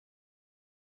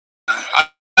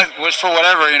goes for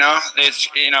whatever, you know. It's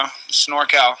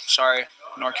NorCal. Sorry,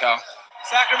 NorCal.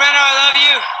 Sacramento, I love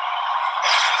you.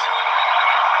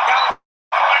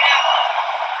 California,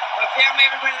 my family,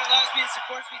 everybody that loves me and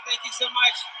supports me, thank you so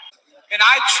much. And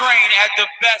I train at the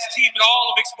best team in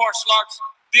all of mixed martial arts,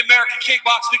 the American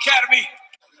Kickboxing Academy.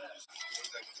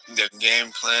 The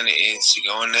game plan is to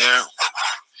go in there,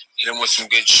 hit them with some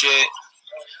good shit,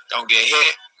 don't get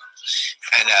hit,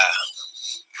 and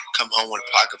come home with a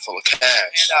pocket full of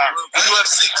cash. And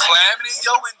UFC clamming in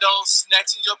your windows,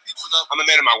 snatching your people up. I'm a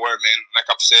man of my word, man. Like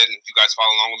I've said, and you guys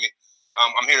follow along with me.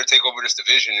 I'm here to take over this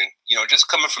division, and just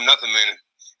coming from nothing, man,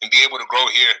 and be able to grow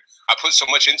here. I put so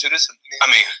much into this. I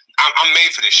mean, I'm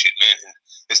made for this shit, man. And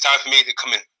it's time for me to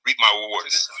come and reap my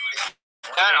rewards.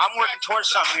 I'm working towards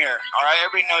something here. All right,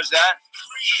 everybody knows that.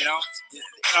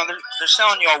 They're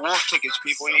selling you all wolf tickets,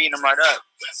 people. You're eating them right up.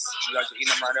 You guys are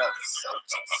eating them right up.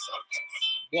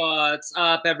 What's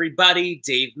up, everybody?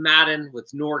 Dave Madden with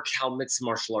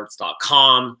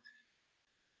NorCalMixedMartialArts.com.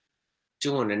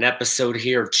 Doing an episode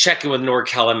here, checking with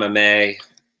NorCal MMA,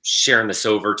 sharing this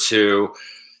over to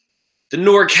the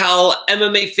NorCal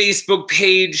MMA Facebook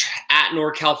page at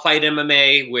NorCal Fight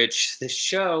MMA, which the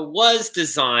show was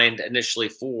designed initially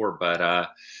for, but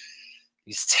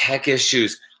these tech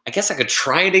issues. I guess I could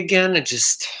try it again and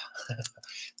just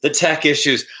the tech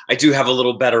issues. I do have a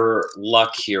little better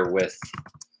luck here with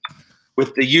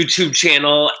the YouTube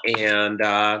channel. And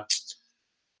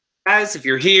guys, if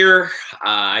you're here,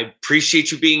 I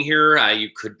appreciate you being here.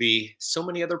 You could be so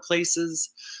many other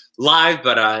places live,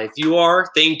 but if you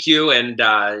are, thank you. And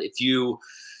if you,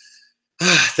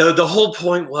 the whole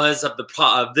point was of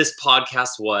this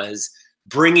podcast was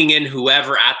bringing in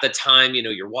whoever at the time,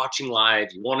 you're watching live,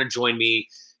 you want to join me,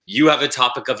 you have a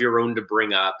topic of your own to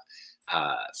bring up,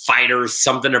 fighters,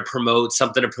 something to promote,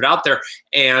 something to put out there.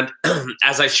 And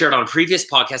as I shared on previous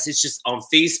podcasts, it's just on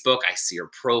Facebook. I see your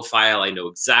profile. I know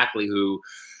exactly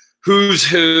who's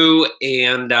who.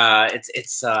 And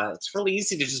it's really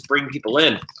easy to just bring people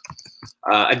in.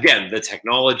 Again, the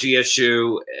technology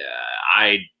issue,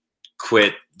 I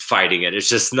quit fighting it. It's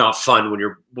just not fun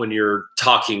when you're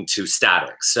talking to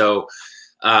static. So,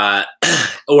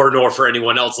 nor for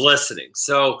anyone else listening.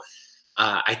 So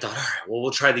I thought, all right, well,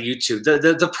 we'll try the YouTube.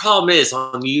 The problem is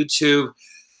on YouTube,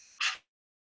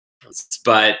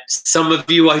 but some of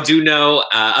you I do know.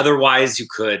 Otherwise, you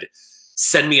could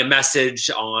send me a message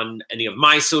on any of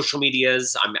my social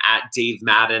medias. I'm at Dave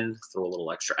Madden. Throw a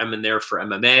little extra M in there for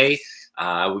MMA.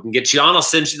 We can get you on. I'll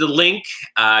send you the link.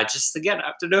 Just again, I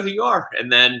have to know who you are,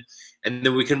 and then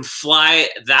we can fly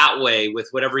that way with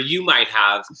whatever you might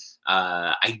have.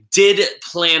 I did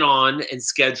plan on and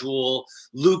schedule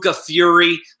Luca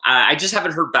Fury. I just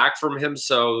haven't heard back from him,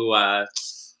 so I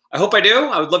hope I do.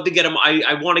 I would love to get him.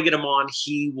 I want to get him on.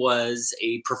 He was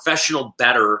a professional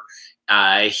bettor.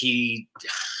 I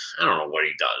don't know what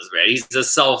he does, man. He's a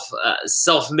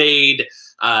self-made.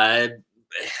 I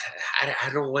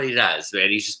don't know what he does, man.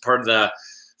 He's just part of the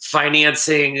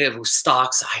financing of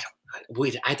stocks. I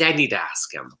need to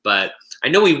ask him, but I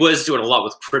know he was doing a lot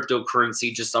with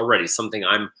cryptocurrency just already, something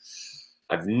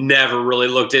I've never really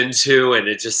looked into, and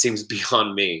it just seems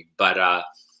beyond me. But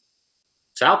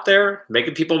it's out there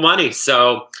making people money.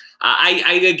 So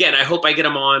I hope I get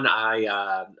him on.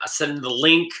 I send him the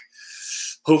link.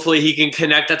 Hopefully he can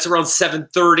connect. That's around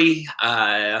 7:30.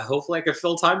 Hopefully I can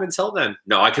fill time until then.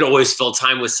 No, I could always fill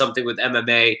time with something with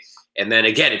MMA. And then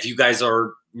again, if you guys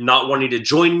are not wanting to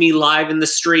join me live in the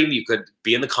stream, you could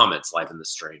be in the comments live in the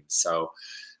stream. So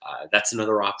that's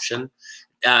another option.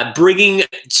 Bringing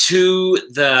to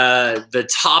the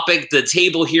topic, the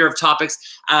table here of topics.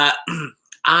 I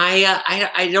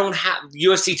don't have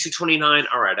UFC 229.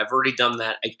 All right, I've already done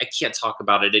that. I can't talk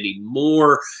about it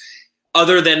anymore.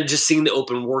 Other than just seeing the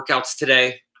open workouts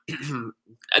today,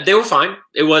 they were fine.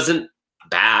 It wasn't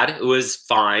bad. It was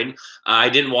fine. I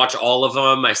didn't watch all of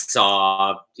them. I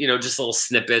saw, just little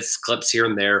snippets, clips here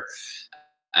and there.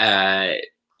 I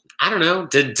don't know.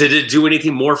 Did it do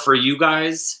anything more for you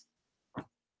guys?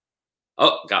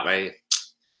 Oh, I'm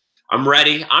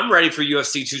ready. I'm ready for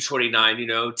UFC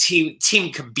 229.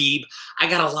 Team Khabib. I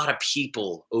got a lot of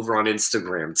people over on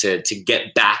Instagram to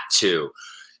get back to.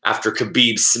 After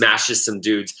Khabib smashes some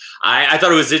dudes. I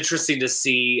thought it was interesting to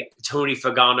see Tony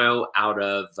Fagano out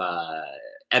of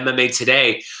MMA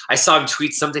Today. I saw him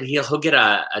tweet something. He'll get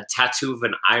a tattoo of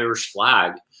an Irish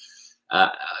flag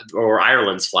or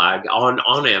Ireland's flag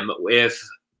on him if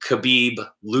Khabib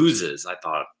loses. I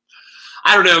thought,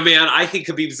 I don't know, man. I think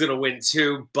Khabib's going to win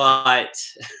too, but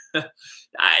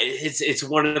it's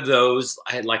one of those,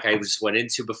 like I just went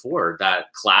into before, that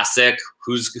classic,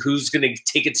 who's going to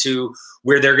take it to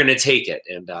where they're going to take it.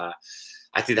 And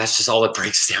I think that's just all it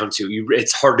breaks down to.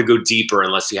 It's hard to go deeper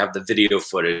unless you have the video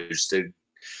footage to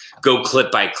go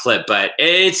clip by clip. But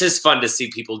it's just fun to see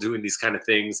people doing these kind of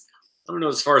things. I don't know,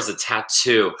 as far as a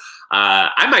tattoo,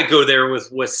 I might go there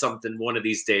with something one of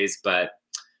these days, but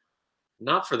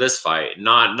not for this fight.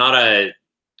 Not a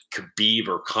Khabib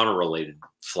or Conor related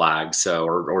flag, so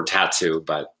or tattoo,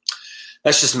 but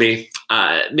that's just me.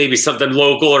 Maybe something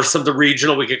local or something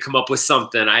regional. We could come up with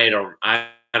something. I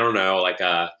don't know. Like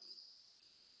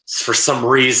for some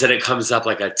reason it comes up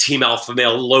like a Team Alpha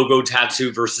Male logo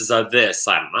tattoo versus this.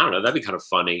 I don't know. That'd be kind of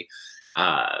funny.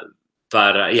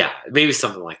 But yeah, maybe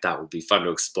something like that would be fun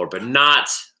to explore, but not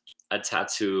a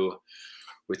tattoo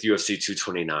with UFC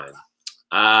 229.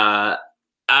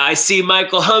 I see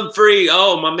Michael Humphrey.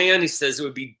 Oh, my man, he says it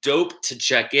would be dope to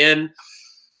check in.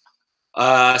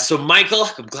 So Michael,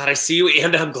 I'm glad I see you,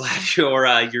 and I'm glad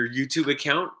your YouTube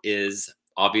account is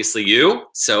obviously you,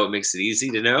 so it makes it easy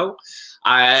to know.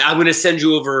 I'm going to send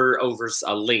you over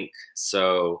a link,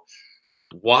 so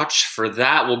watch for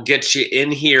that. We'll get you in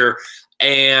here.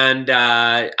 And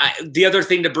the other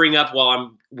thing to bring up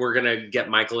while we're going to get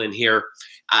Michael in here,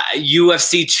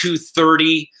 UFC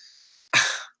 230.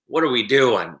 What are we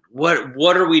doing?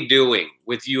 What are we doing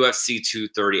with UFC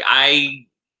 230? I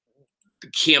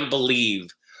can't believe,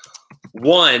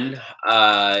 one,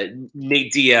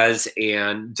 Nate Diaz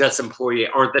and Dustin Poirier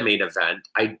aren't the main event.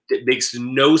 It makes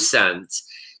no sense.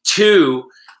 Two,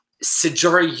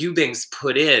 Sijara Eubanks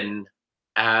put in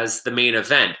as the main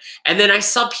event. And then I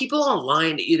saw people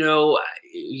online,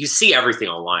 you see everything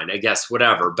online, I guess,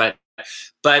 whatever.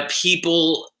 But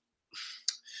people,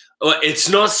 it's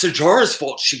not Sijara's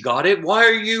fault she got it. Why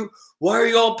are you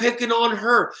all picking on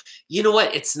her? You know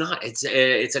what? It's not.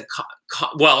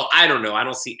 Well, I don't know. I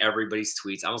don't see everybody's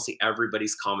tweets. I don't see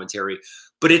everybody's commentary.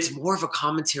 But it's more of a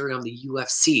commentary on the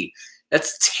UFC.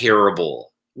 That's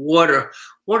terrible. What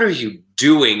are you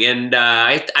doing? And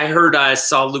I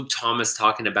saw Luke Thomas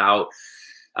talking about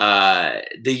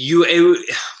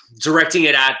directing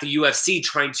it at the UFC,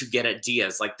 trying to get at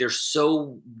Diaz. Like, they're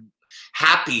so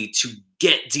happy to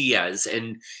get Diaz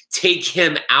and take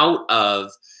him out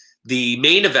of the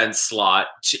main event slot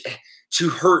to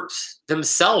hurt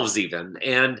themselves even.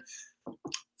 And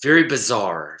very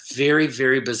bizarre, very,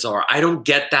 very bizarre. I don't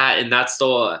get that. And that's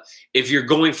if you're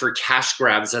going for cash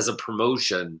grabs as a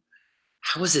promotion,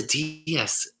 how is a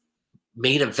Diaz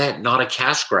main event not a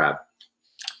cash grab?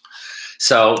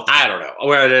 So I don't know. I'm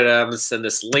going to send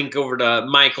this link over to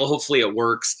Michael. Hopefully it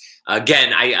works.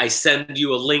 Again, I send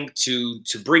you a link to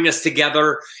bring us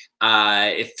together.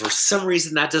 If for some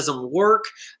reason that doesn't work,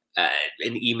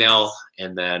 an email,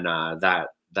 and then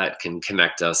that can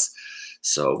connect us.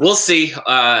 So we'll see.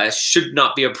 Should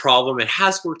not be a problem. It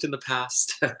has worked in the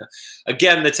past.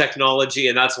 Again, the technology,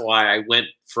 and that's why I went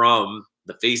from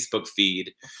the Facebook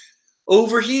feed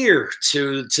over here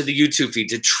to the YouTube feed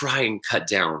to try and cut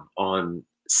down on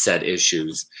said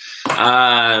issues.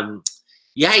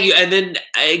 Yeah, and then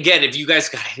again, if you guys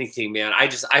got anything, man,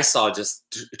 I saw just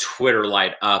Twitter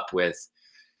light up with,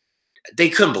 they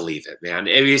couldn't believe it, man.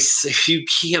 I mean, you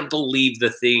can't believe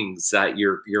the things that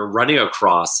you're running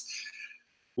across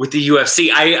with the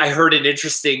UFC. I heard an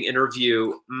interesting interview.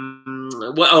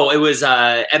 It was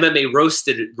MMA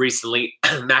Roasted recently.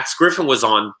 Max Griffin was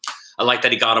on. I like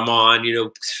that he got him on.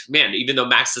 Man, even though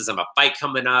Max doesn't have a fight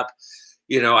coming up,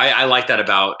 I like that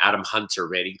about Adam Hunter,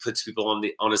 man. He puts people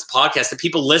on his podcast that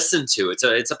people listen to.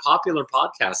 It's a popular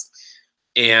podcast.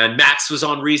 And Max was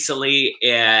on recently,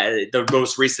 the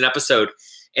most recent episode,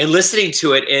 and listening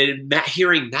to it and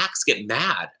hearing Max get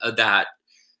mad that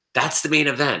that's the main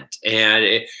event.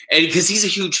 And because he's a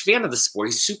huge fan of the sport,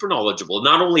 he's super knowledgeable,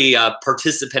 not only a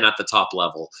participant at the top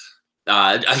level,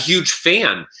 a huge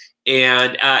fan.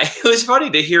 And it was funny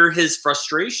to hear his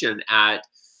frustration at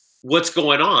what's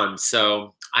going on.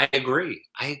 So I agree,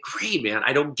 man.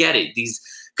 I don't get it. These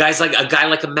guys, like a guy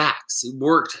like a Max, who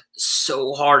worked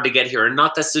so hard to get here, and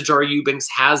not that Sijara Eubanks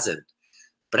hasn't,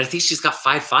 but I think she's got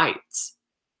 5 fights.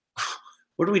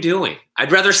 What are we doing?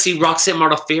 I'd rather see Roxanne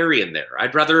Modafferi in there.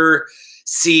 I'd rather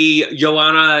see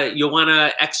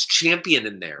Joanna ex-champion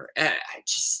in there.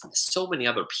 Just so many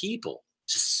other people.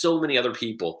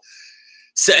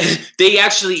 So they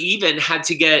actually even had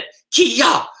to get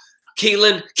Caitlin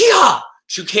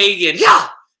Chookagian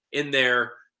in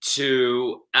there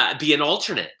to be an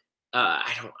alternate.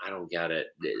 I don't get it.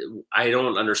 I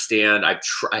don't understand.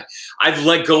 I've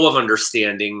let go of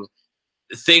understanding.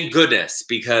 Thank goodness,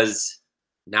 because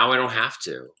now I don't have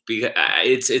to. Because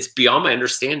it's beyond my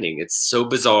understanding. It's so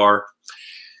bizarre.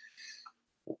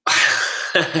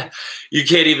 You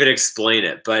can't even explain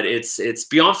it, but it's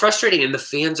beyond frustrating, and the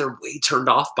fans are way turned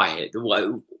off by it.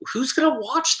 who's going to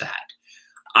watch that?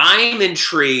 I'm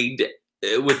intrigued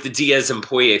with the Diaz and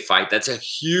Poirier fight. That's a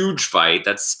huge fight.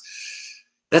 That's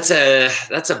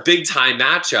a big time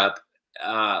matchup.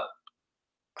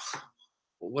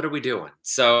 What are we doing?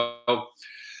 So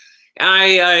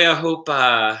I hope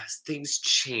things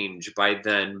change by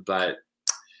then, but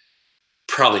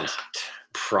probably not.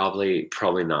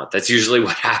 Probably not. That's usually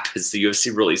what happens. The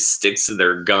UFC really sticks to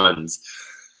their guns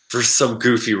for some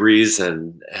goofy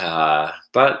reason.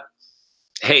 But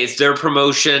hey, it's their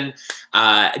promotion.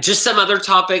 Just some other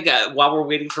topic while we're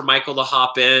waiting for Michael to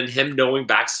hop in, him knowing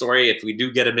backstory, if we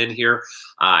do get him in here,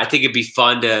 I think it'd be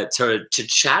fun to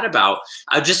chat about.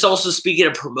 Just also speaking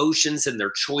of promotions and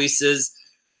their choices,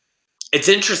 it's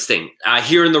interesting.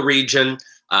 Here in the region,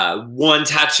 one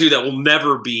tattoo that will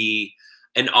never be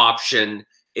an option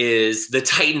is the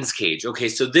Titans cage. Okay,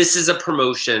 so this is a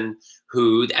promotion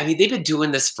who, I mean, they've been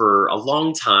doing this for a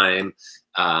long time.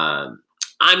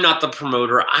 I'm not the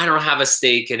promoter. I don't have a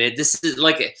stake in it. This is,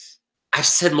 like I've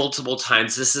said multiple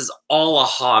times, this is all a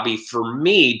hobby for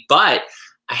me, but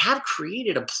I have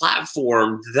created a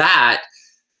platform that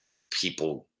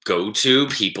people go to,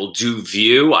 people do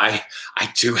view. I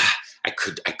could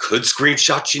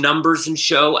screenshot you numbers and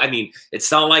show. I mean,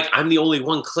 it's not like I'm the only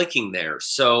one clicking there.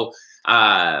 So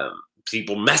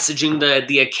people messaging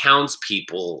the accounts,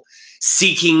 people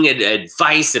seeking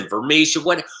advice, information,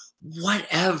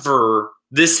 whatever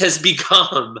this has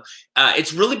become,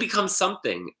 it's really become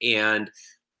something. And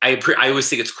I always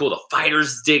think it's cool. The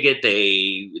fighters dig it.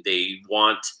 They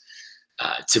want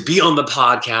to be on the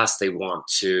podcast. They want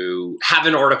to have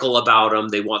an article about them.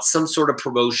 They want some sort of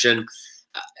promotion.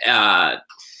 Why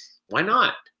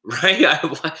not? Right?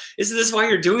 Isn't this why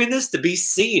you're doing this? To be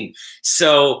seen.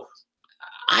 So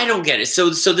I don't get it. So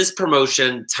this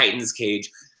promotion, Titans Cage,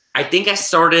 I think I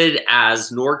started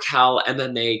as NorCal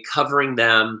MMA, covering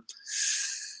them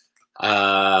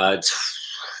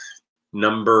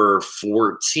number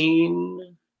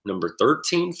 14, number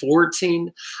 13,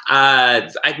 14.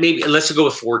 Maybe let's go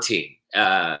with 14.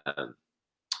 And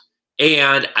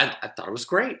I thought it was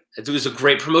great. It was a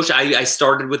great promotion. I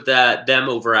started with them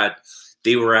over at,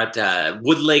 they were at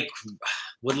Woodlake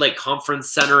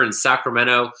Conference Center in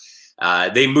Sacramento.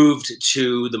 They moved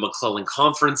to the McClellan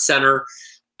Conference Center.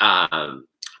 I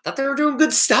thought they were doing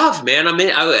good stuff, man. I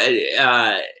mean,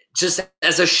 just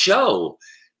as a show,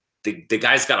 the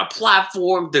guys got a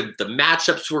platform. The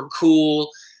matchups were cool.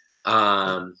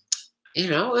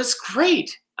 It's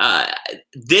great.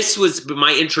 This was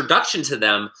my introduction to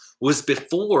them, was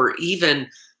before even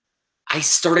I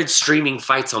started streaming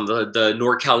fights on the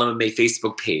NorCal MMA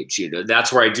Facebook page.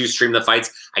 That's where I do stream the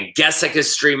fights. I guess I could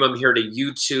stream them here to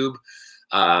YouTube.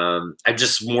 I'm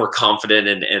just more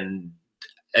confident, and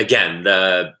again,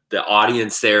 the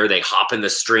audience there, they hop in the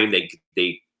stream, they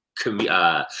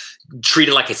treat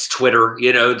it like it's Twitter.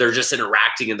 They're just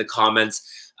interacting in the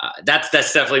comments. That's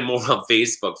definitely more on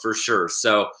Facebook for sure.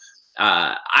 So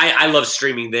I love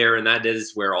streaming there, and that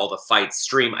is where all the fights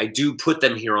stream. I do put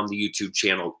them here on the YouTube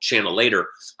channel later.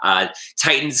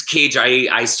 Titans Cage,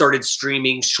 I started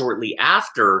streaming shortly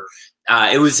after.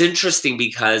 It was interesting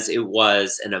because it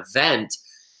was an event.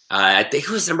 I think it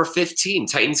was number 15,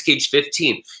 Titans Cage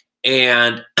 15.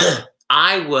 And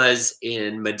I was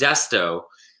in Modesto.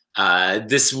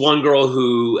 This one girl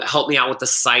who helped me out with the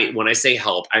site, when I say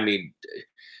help, I mean,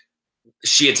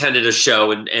 she attended a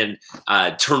show and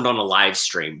turned on a live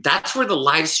stream. That's where the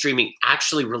live streaming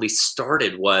actually really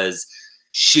started. Was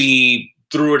she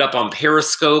threw it up on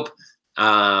Periscope.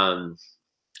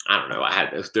 I don't know. I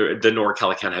had the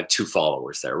NorCal account had 2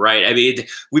 followers there, right? I mean,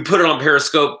 we put it on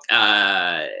Periscope.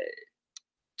 That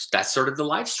started the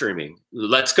live streaming.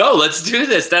 Let's go. Let's do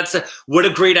this. What a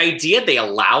great idea. They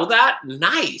allow that.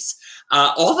 Nice.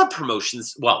 All the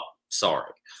promotions. Well,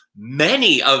 sorry.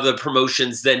 Many of the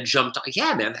promotions then jumped on.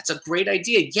 Yeah, man, that's a great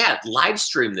idea. Yeah, live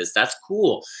stream this. That's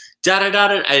cool.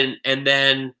 And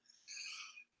then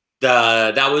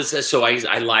that was, so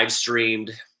I live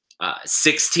streamed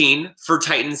 16 for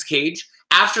Titans Cage.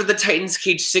 After the Titans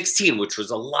Cage 16, which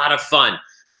was a lot of fun,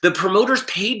 the promoters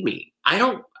paid me. I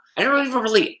don't even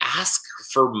really ask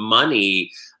for money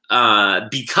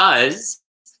because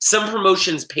some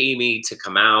promotions pay me to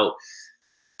come out,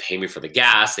 pay me for the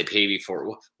gas, they pay me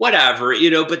for whatever,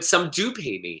 but some do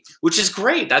pay me, which is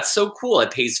great. That's so cool.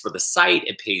 It pays for the site.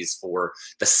 It pays for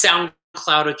the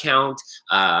SoundCloud account.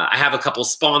 I have a couple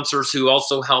sponsors who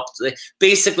also helped.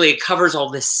 Basically, it covers all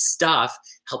this stuff,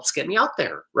 helps get me out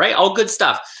there, right? All good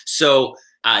stuff. So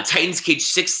Titans Cage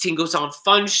 16 goes on,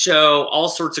 fun show, all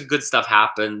sorts of good stuff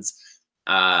happens.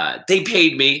 They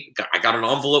paid me. I got an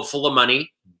envelope full of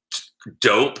money.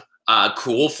 Dope.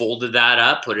 Cool. Folded that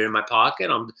up, put it in my pocket.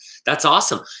 That's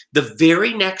awesome. The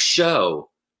very next show,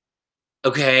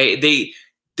 okay,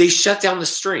 they shut down the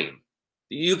stream.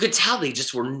 You could tell they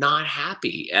just were not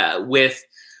happy with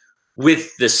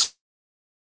this.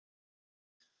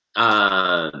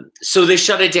 So they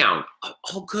shut it down.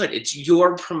 Oh, good. It's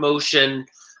your promotion.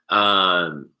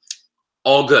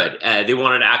 All good. They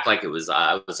wanted to act like it was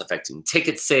affecting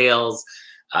ticket sales.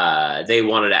 They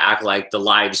wanted to act like the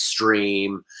live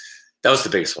stream, that was the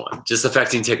biggest one, just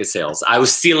affecting ticket sales. I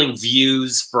was stealing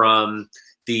views from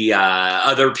the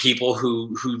other people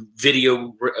who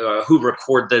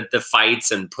record the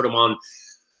fights and put them on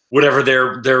whatever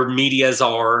their medias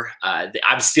are.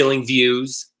 I'm stealing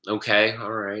views. Okay,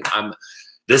 all right.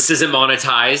 This isn't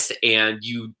monetized, and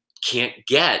you can't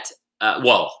get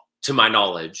well, to my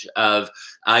knowledge of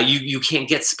you can't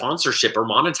get sponsorship or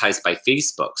monetized by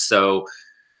Facebook. So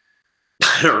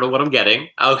I don't know what I'm getting.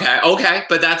 Okay,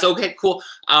 but that's okay, cool.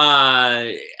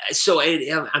 So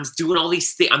I'm doing all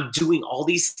these things. I'm doing all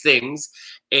these things,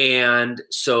 and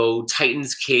so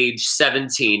Titans Cage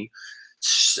 17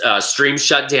 stream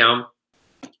shut down.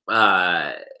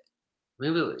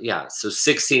 Maybe, yeah. So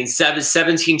 17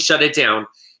 shut it down.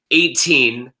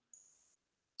 18.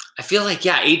 I feel like,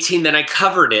 yeah, 18. Then I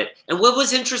covered it, and what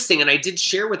was interesting, and I did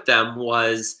share with them,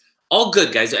 was all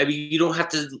good, guys. I mean, you don't have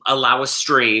to allow a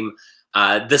stream.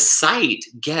 The site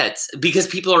gets, because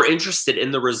people are interested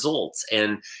in the results,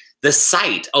 and the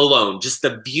site alone, just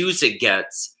the views it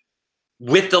gets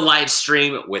with the live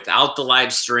stream, without the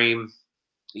live stream,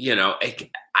 you know,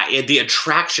 the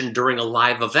attraction during a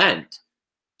live event,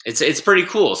 it's pretty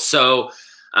cool. So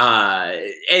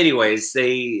anyways,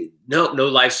 no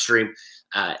live stream.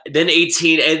 Then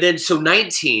 18, and then so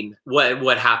 19,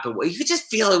 what happened? Well, you could just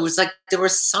feel it was like there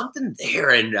was something there,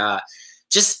 and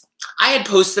just I had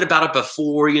posted about it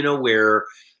before, you know, where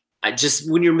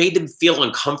when you're made to feel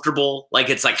uncomfortable, like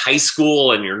it's like high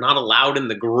school and you're not allowed in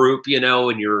the group, you know,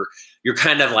 and you're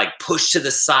kind of like pushed to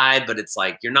the side, but it's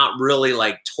like you're not really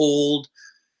like told,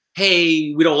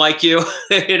 hey, we don't like you,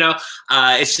 you know.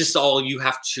 It's just all, you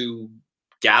have to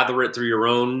gather it through your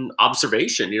own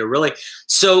observation, you know, really.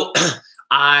 So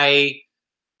I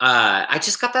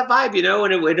just got that vibe, you know,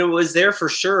 and it was there for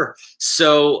sure.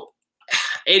 So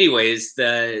anyways,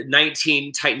 the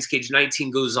Titans Cage 19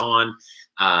 goes on.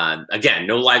 Again,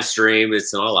 no live stream.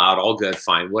 It's not allowed. All good.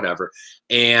 Fine. Whatever.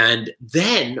 And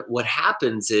then what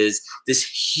happens is this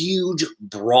huge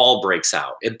brawl breaks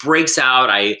out. It breaks out.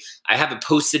 I have it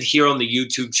posted here on the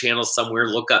YouTube channel somewhere.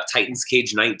 Look up Titans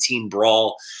Cage 19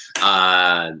 brawl.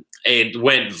 It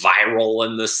went viral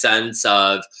in the sense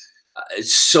of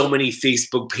so many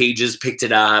Facebook pages picked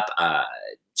it up,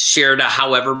 shared it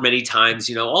however many times,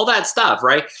 you know, all that stuff,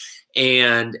 right?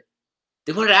 And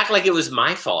they wanted to act like it was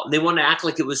my fault. And they wanted to act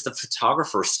like it was the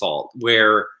photographer's fault,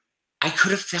 where I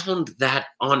could have found that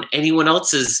on anyone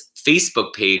else's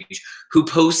Facebook page who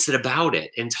posted about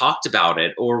it and talked about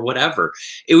it or whatever.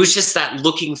 It was just that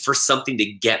looking for something to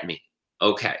get me.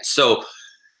 Okay, so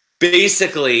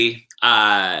basically,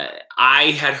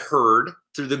 I had heard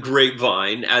through the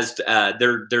grapevine as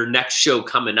their next show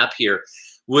coming up here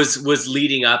was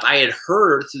leading up. I had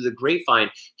heard through the grapevine,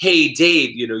 hey,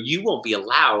 Dave, you know, you won't be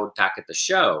allowed back at the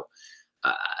show.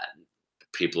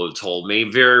 People have told me,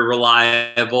 very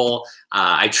reliable.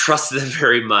 I trusted them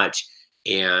very much.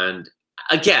 And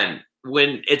again,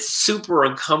 when it's super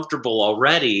uncomfortable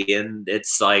already, and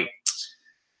it's like,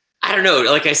 I don't know,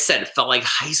 like I said, it felt like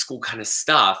high school kind of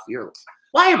stuff.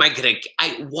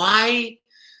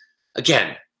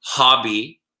 Again,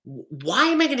 hobby, why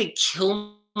am I going to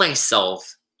kill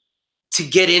myself to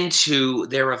get into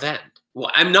their event? Well,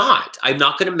 I'm not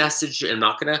going to message. I'm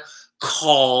not going to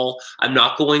call. I'm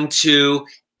not going to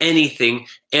anything.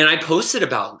 And I posted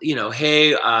about, you know,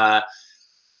 hey,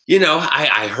 you know,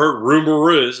 I heard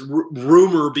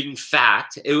rumor being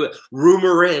fact.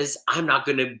 Rumor is I'm not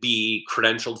going to be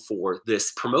credentialed for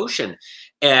this promotion.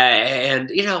 And,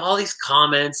 you know, all these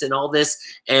comments and all this,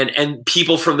 and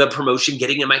people from the promotion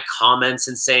getting in my comments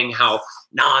and saying how,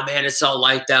 nah, man, it's all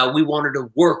like that. We wanted to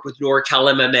work with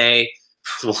NorCal MMA.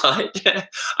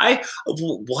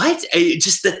 What?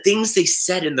 Just the things they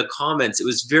said in the comments, it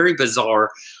was very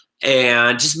bizarre.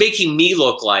 And just making me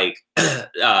look like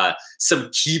some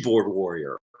keyboard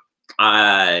warrior,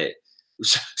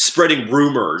 spreading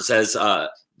rumors as well.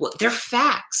 They're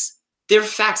facts. They're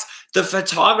facts. The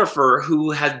photographer who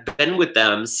had been with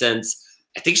them since,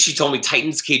 I think she told me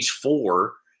Titans Cage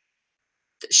 4,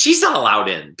 she's not allowed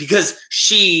in because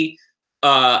she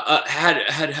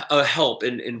had help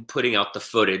in putting out the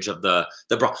footage of the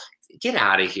brawl. Get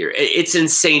out of here! It's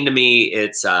insane to me.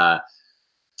 It's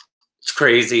It's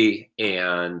crazy,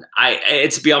 and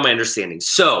it's beyond my understanding.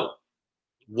 So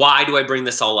why do I bring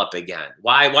this all up again?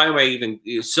 Why am I even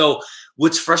so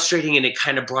what's frustrating, and it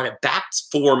kind of brought it back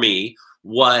for me,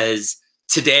 was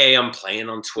today I'm playing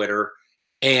on Twitter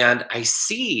and I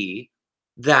see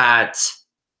that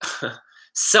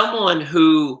someone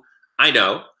who I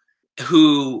know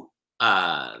who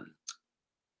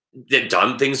that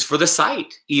done things for the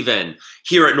site, even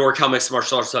here at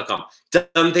NorCalMixedMartialArts.com,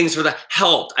 done things for the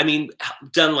help. I mean,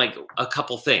 done like a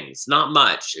couple things, not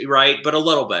much, right? But a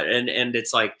little bit. And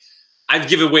it's like, I've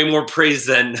given way more praise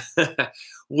than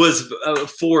was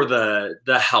for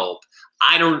the help.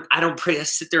 I don't praise, I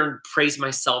sit there and praise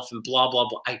myself and blah, blah,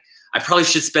 blah. I probably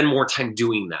should spend more time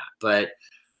doing that, but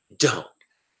don't.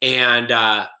 And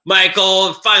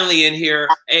Michael, finally in here.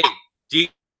 Hey, can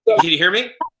you hear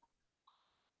me?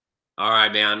 All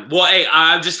right, man. Well, hey,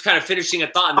 I'm just kind of finishing a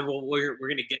thought, and then we're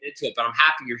going to get into it. But I'm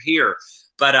happy you're here.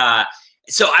 But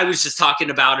so I was just talking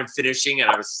about and finishing, and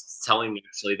I was telling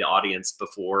actually the audience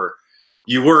before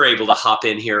you were able to hop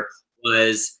in here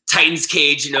was Titans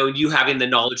Cage. You know, you having the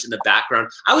knowledge in the background.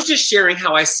 I was just sharing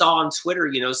how I saw on Twitter,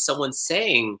 you know, someone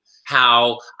saying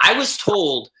how I was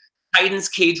told Titans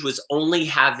Cage was only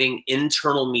having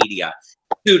internal media.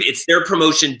 Dude, it's their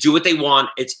promotion. Do what they want.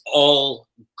 It's all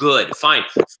good. Fine.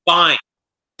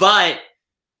 But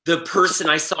the person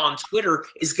I saw on Twitter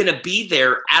is going to be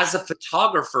there as a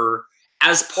photographer,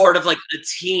 as part of like a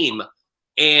team.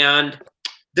 And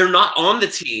they're not on the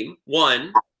team.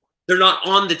 One, they're not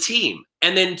on the team.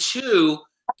 And then two,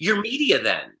 your media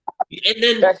then. And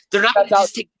then they're not going to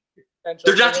just take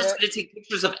they're not just going to take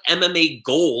pictures of MMA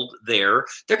gold there.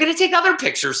 They're going to take other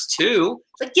pictures too.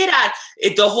 Like, get out.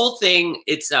 The whole thing,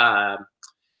 it's I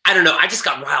don't know. I just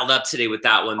got riled up today with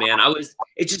that one, man. I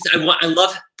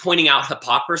love pointing out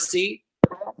hypocrisy,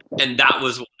 and that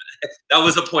was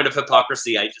a point of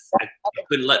hypocrisy. I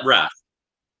couldn't let rest.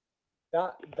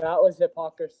 That was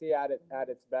hypocrisy at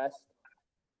its best.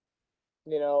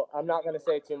 You know, I'm not going to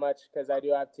say too much because I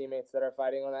do have teammates that are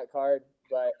fighting on that card,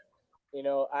 but you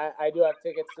know, I do have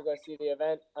tickets to go see the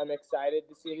event. I'm excited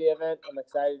to see the event. I'm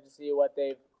excited to see what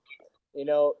they've, you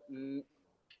know,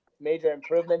 major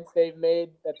improvements they've made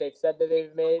that they've said that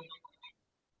they've made,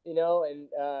 you know, and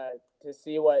to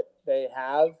see what they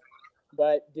have.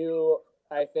 But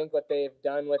I think what they've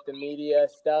done with the media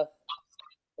stuff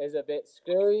is a bit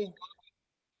screwy?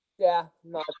 Yeah,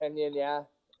 in my opinion, yeah.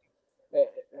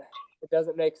 It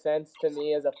doesn't make sense to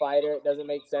me as a fighter. It doesn't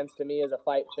make sense to me as a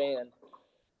fight fan.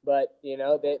 But, you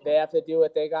know, they have to do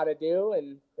what they got to do,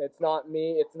 and it's not for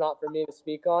me to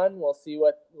speak on. We'll see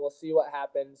what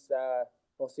happens.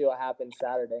 We'll see what happens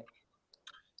Saturday.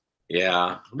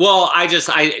 Yeah. Well,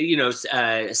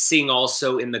 seeing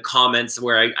also in the comments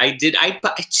where I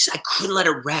couldn't let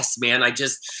it rest, man.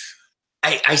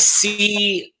 I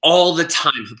see all the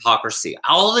time hypocrisy,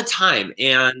 all the time,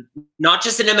 and not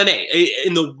just in MMA,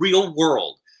 in the real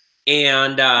world.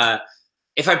 And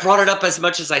if I brought it up as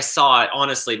much as I saw it,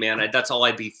 honestly, man, that's all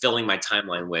I'd be filling my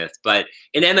timeline with. But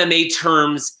in MMA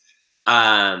terms,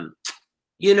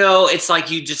 you know, it's like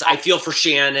I feel for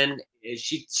Shannon.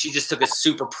 She just took it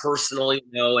super personally,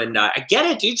 you know, and I get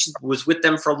it, dude. She was with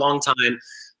them for a long time.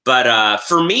 But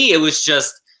for me, it was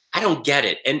just, I don't get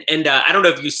it. And I don't know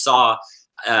if you saw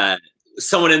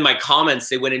someone in my comments,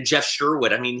 they went in Jeff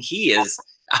Sherwood. I mean, he is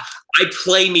I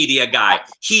play media guy.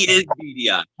 He is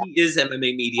media. He is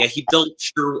MMA media. He built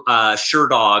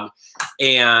SureDog.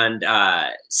 And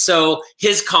so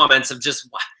his comments of just,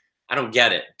 I don't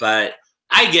get it. But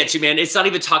I get you, man. It's not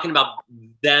even talking about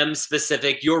them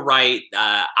specific. You're right.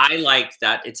 I like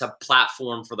that it's a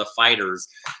platform for the fighters.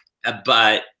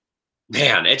 But,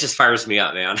 man, it just fires me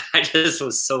up, man. I just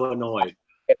was so annoyed.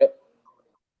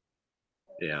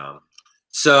 Yeah.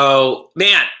 So,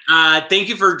 man, thank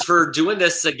you for doing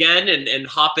this again and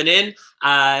hopping in.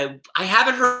 I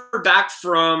haven't heard back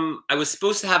from, I was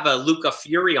supposed to have a Luca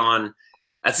Fury on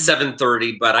at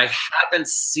 7:30, but I haven't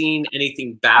seen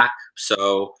anything back.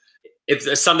 So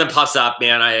if something pops up,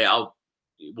 man,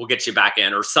 we'll get you back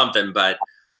in or something. But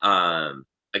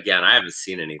again, I haven't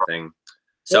seen anything.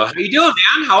 So how you doing,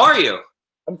 man? How are you?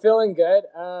 I'm feeling good.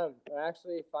 I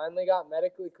actually finally got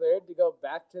medically cleared to go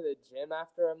back to the gym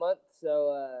after a month.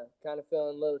 So kind of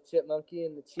feeling a little chipmunky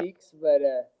in the cheeks, but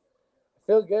I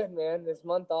feel good, man. This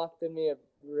month off did me a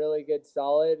really good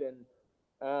solid. And,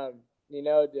 you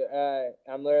know,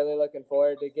 I'm literally looking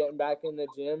forward to getting back in the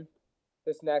gym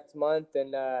this next month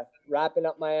and wrapping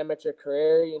up my amateur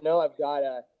career. You know, I've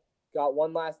got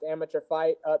one last amateur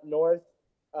fight up north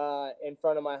in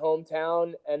front of my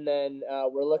hometown, and then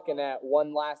we're looking at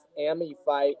one last AMI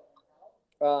fight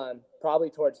probably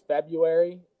towards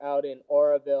February out in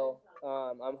Oroville,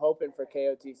 I'm hoping for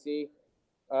KOTC,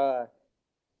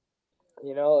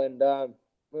 you know, and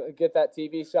get that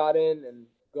TV shot in and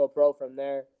go pro from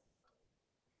there.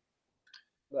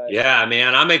 But Yeah,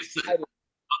 man, I'm excited.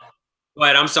 Go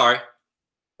ahead. I'm sorry.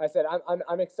 I said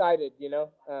I'm excited. You know.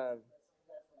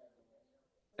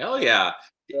 Hell yeah.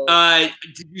 Really.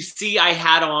 Did you see I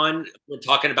had on? We're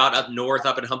talking about up north,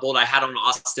 up in Humboldt. I had on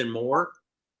Austin Moore.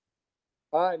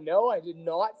 No, I did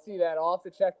not see that. I'll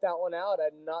have to check that one out. I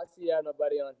did not see you had my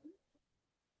buddy on.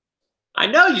 I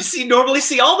know normally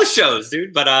see all the shows,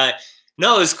 dude. But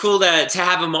no, it's cool to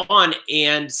have him on.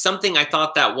 And something I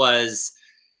thought that was,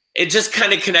 it just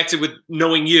kind of connected with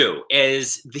knowing you,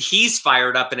 is he's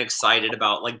fired up and excited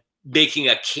about like making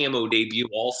a camo debut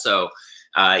also.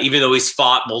 Even though he's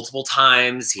fought multiple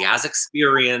times, he has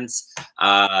experience.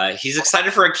 He's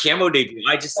excited for a camo debut.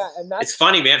 It's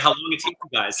funny, man, how long it takes you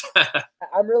guys.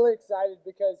 I'm really excited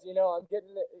because, you know, I'm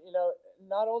getting, you know,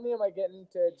 not only am I getting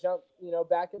to jump, you know,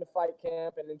 back into fight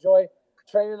camp and enjoy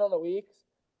training on the weeks,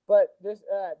 but this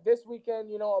weekend,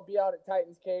 you know, I'll be out at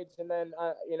Titans Cage, and then,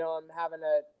 you know, I'm having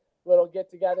a little get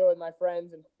together with my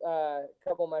friends and a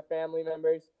couple of my family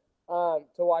members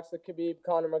to watch the Khabib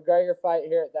Conor McGregor fight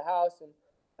here at the house.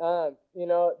 And you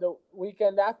know, the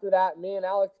weekend after that, me and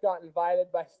Alex got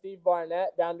invited by Steve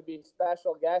Barnett down to be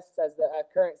special guests as the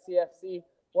current CFC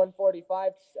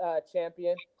 145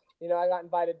 champion. You know, I got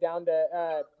invited down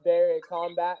to Bay Area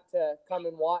Combat to come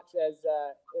and watch as,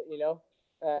 you know,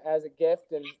 as a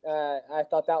gift. And I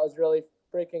thought that was really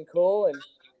freaking cool. And,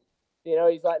 you know,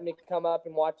 he's letting me come up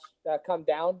and watch, come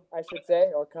down, I should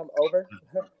say, or come over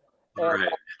and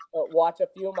watch a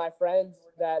few of my friends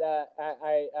that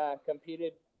I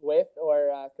competed with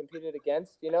or competed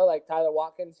against, you know, like Tyler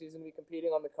Watkins, he's going to be competing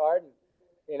on the card. And,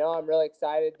 you know, I'm really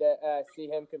excited to see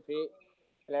him compete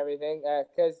and everything,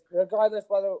 because regardless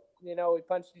whether, you know, we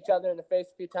punched each other in the face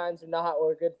a few times or not,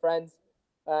 we're good friends.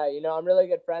 You know, I'm really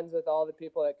good friends with all the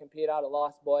people that compete out of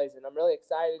Lost Boys, and I'm really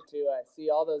excited to see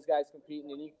all those guys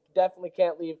competing. And you definitely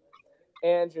can't leave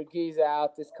Andrew Giza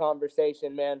out this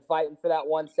conversation, man. Fighting for that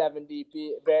 170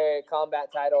 Bay Area Combat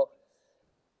title,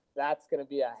 that's going to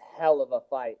be a hell of a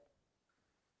fight.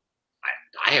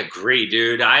 I agree,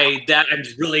 dude. I'm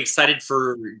really excited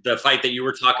for the fight that you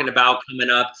were talking about coming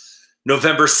up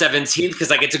November 17th,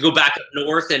 because I get to go back up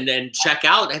north and check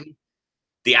out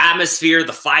the atmosphere,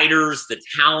 the fighters, the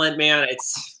talent, man.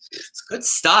 It's good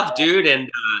stuff, dude. And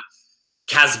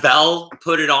Casbell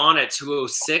put it on at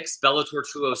 206, Bellator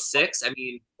 206. I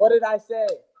mean, what did I say?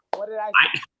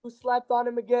 Who slept on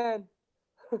him again?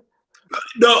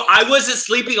 No, I wasn't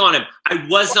sleeping on him. I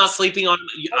was not sleeping on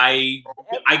him. I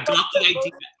got the idea.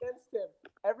 Against him.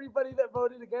 Everybody that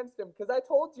voted against him, because I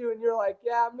told you, and you're like,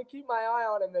 yeah, I'm going to keep my eye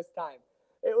on him this time.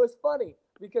 It was funny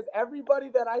because everybody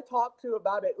that I talked to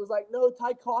about it was like, no,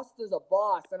 Ty Costa's a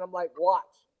boss. And I'm like, watch.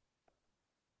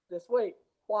 Just wait.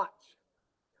 Watch.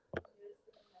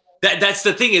 That's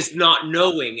the thing, is not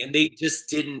knowing, and they just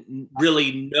didn't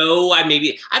really know.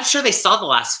 I'm sure they saw the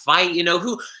last fight. You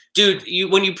know, dude,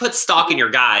 when you put stock in your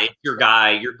guy, you're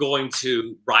going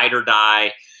to ride or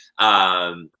die.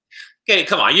 Okay,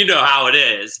 come on, you know how it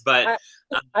is. But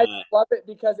I love it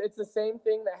because it's the same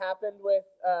thing that happened with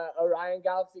Orion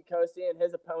Galaxy Kosi and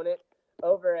his opponent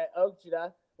over at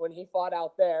Okjada when he fought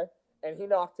out there, and he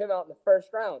knocked him out in the first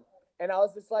round. And I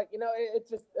was just like, you know, it's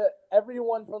just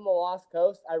everyone from the Lost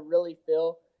Coast, I really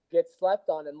feel, gets slept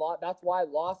on. And that's why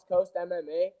Lost Coast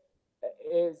MMA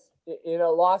is, you know,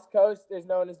 Lost Coast is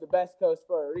known as the best coast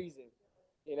for a reason,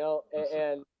 you know,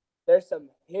 and there's some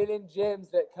hidden gems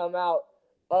that come out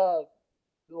of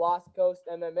Lost Coast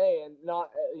MMA, and not,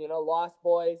 you know, Lost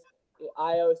Boys,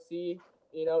 IOC,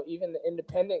 you know, even the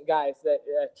independent guys that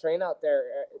train out there.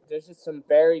 There's just some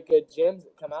very good gyms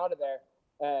that come out of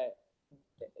there.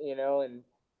 You know, and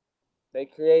they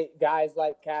create guys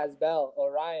like Casbell,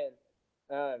 Orion,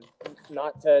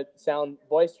 not to sound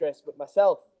boisterous, but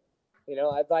myself. You know,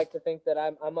 I'd like to think that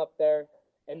I'm up there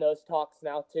in those talks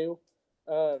now too,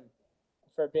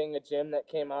 for being a gym that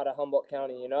came out of Humboldt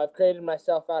County. You know, I've created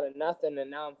myself out of nothing,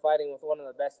 and now I'm fighting with one of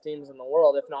the best teams in the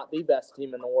world, if not the best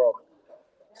team in the world.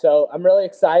 So I'm really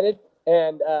excited,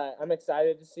 and I'm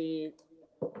excited to see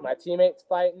my teammates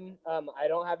fighting. I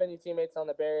don't have any teammates on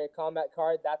the Bay Area Combat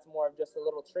card. That's more of just a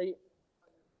little treat.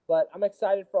 But I'm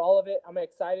excited for all of it. I'm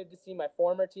excited to see my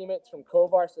former teammates from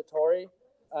Kovar Satori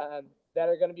that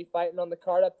are going to be fighting on the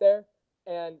card up there.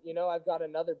 And, you know, I've got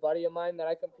another buddy of mine that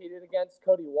I competed against,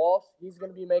 Cody Walsh. He's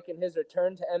going to be making his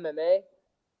return to MMA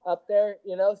up there,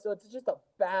 you know. So it's just a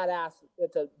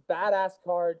badass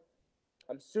card.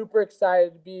 I'm super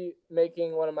excited to be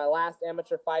making one of my last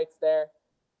amateur fights there.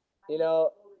 You know,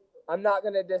 I'm not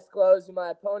going to disclose who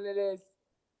my opponent is.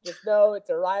 Just know it's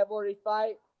a rivalry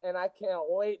fight, and I can't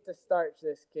wait to start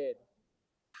this kid.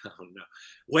 Oh no.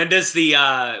 When does the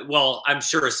well, I'm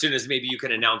sure as soon as maybe you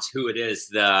can announce who it is,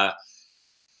 the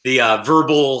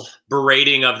verbal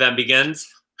berating of them begins?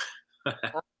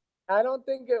 I don't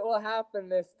think it will happen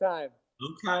this time.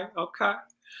 Okay, okay.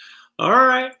 All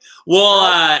right.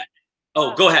 Well,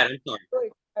 oh, go ahead. I'm sorry. I'm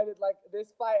really excited. Like,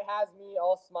 this fight has me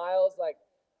all smiles. Like,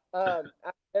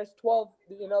 there's 12,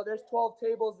 there's 12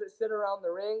 tables that sit around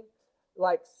the ring.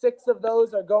 Like, 6 of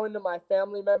those are going to my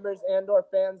family members and or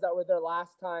fans that were there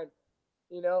last time.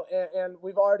 And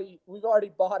we've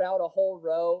already bought out a whole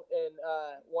row in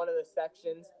one of the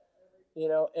sections.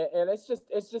 And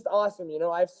it's just awesome.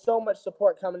 I have so much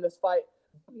support coming this fight,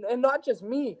 and not just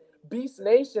me. Beast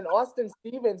Nation, Austin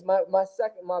Stevens, my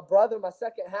brother, my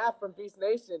second half from Beast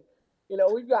Nation.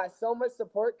 We've got so much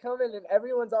support coming, and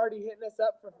everyone's already hitting us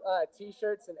up for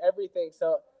t-shirts and everything.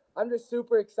 So I'm just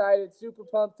super excited, super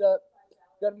pumped up.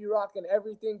 Gonna be rocking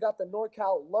everything. Got the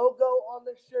NorCal logo on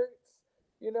the shirts.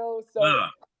 So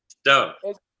Dope.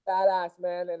 it's badass,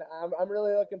 man. And I'm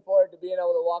really looking forward to being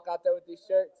able to walk out there with these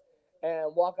shirts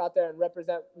and walk out there and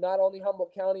represent not only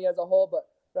Humboldt County as a whole, but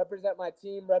represent my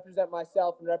team, represent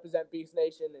myself, and represent Beast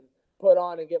Nation, and put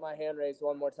on and get my hand raised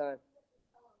one more time.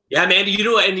 Yeah, man.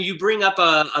 And you bring up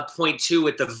a point too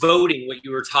with the voting. What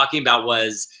you were talking about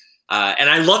was, and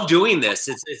I love doing this.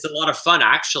 It's a lot of fun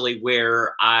actually,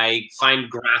 where I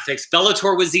find graphics.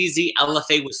 Bellator was easy.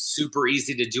 LFA was super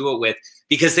easy to do it with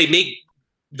because they make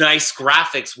nice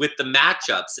graphics with the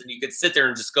matchups, and you could sit there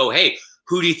and just go, "Hey,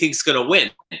 who do you think's going to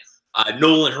win?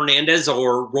 Nolan Hernandez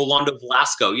or Rolando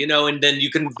Velasco?" And then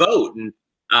you can vote. And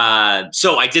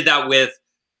so I did that with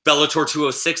Bellator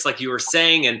 206, like you were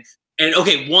saying, and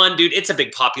okay, one, dude, it's a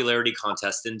big popularity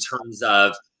contest in terms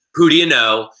of who do you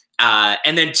know,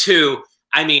 and then two,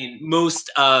 I mean, most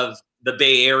of the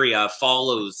Bay Area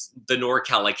follows the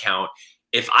NorCal account.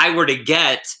 If I were to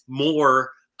get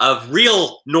more of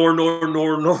real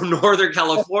Northern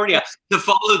California to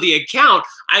follow the account,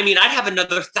 I mean, I'd have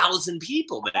another 1,000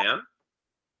 people, man.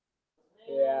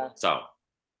 Yeah. So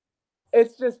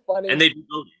it's just funny. And they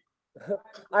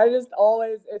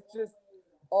it's just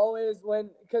always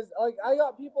because like I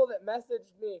got people that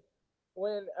messaged me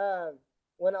when I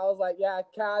was like, yeah,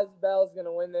 Kaz Bell's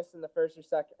gonna win this in the first or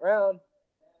second round.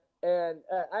 And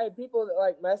I had people that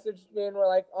like messaged me and were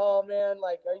like, "Oh man,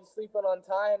 like, are you sleeping on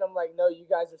Ty?" And I'm like, "No, you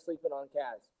guys are sleeping on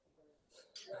Kaz."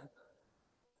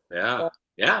 Yeah.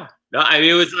 No, I mean,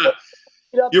 it was.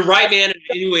 You're right, man.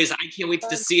 Anyways, I can't wait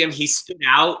to see him. He stood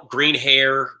out, green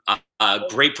hair,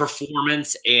 great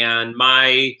performance, and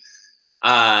my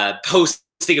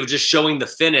posting of just showing the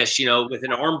finish, with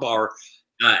an armbar.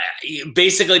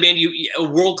 Basically, man, a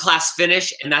world-class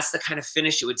finish, and that's the kind of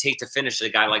finish it would take to finish a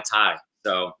guy like Ty.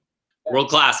 So. World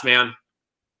class, man.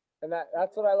 And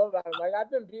that's what I love about him. Like, I've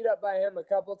been beat up by him a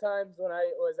couple times when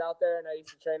I was out there and I used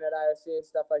to train at IOC and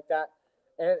stuff like that.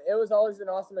 And it was always an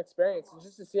awesome experience. And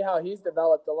just to see how he's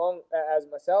developed along as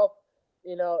myself,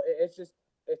 it's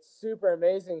super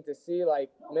amazing to see,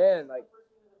 like, man, like,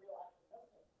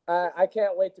 I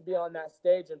can't wait to be on that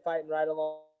stage and fighting right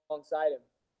alongside him.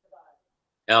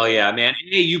 Hell yeah, man.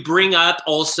 Hey, you bring up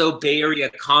also Bay Area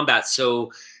Combat.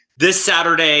 So this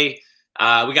Saturday,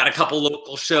 we got a couple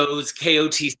local shows,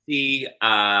 KOTC,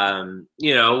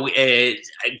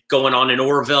 going on in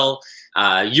Orville,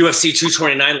 UFC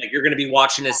 229, like you're going to be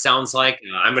watching, it sounds like.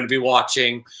 I'm going to be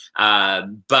watching.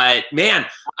 But, man,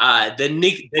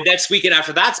 the next weekend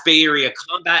after that's Bay Area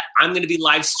Combat. I'm going to be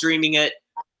live streaming it.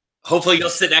 Hopefully you'll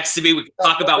sit next to me. We can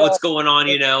talk about what's going on,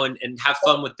 and have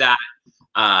fun with that.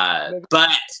 But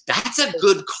that's a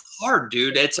good card,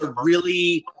 dude. It's a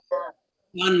really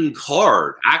fun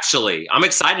card, actually. I'm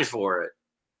excited for it.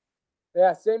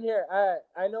 Yeah, same here.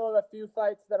 I know of a few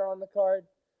fights that are on the card,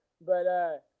 but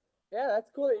yeah, that's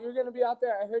cool that you're gonna be out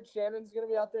there. I heard Shannon's gonna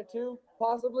be out there too,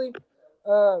 possibly.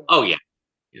 Oh yeah.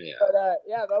 But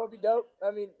yeah, that would be dope.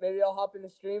 I mean, maybe I'll hop in the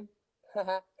stream.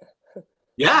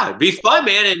 Yeah, it'd be fun,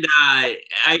 man. And I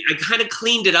kind of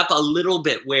cleaned it up a little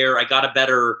bit where I got a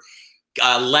better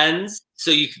lens,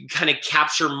 so you can kind of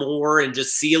capture more and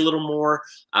just see a little more.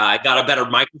 I got a better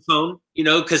microphone,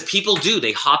 because people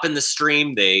they hop in the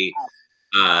stream, they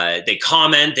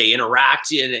comment, they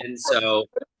interact, and so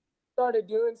started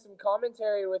doing some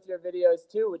commentary with your videos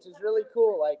too, which is really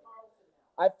cool. Like,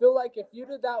 I feel like if you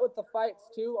did that with the fights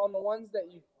too, on the ones that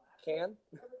you can,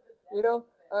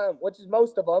 which is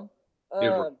most of them,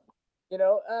 I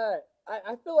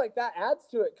feel like that adds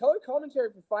to it. Color commentary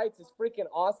for fights is freaking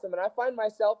awesome. And I find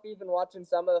myself even watching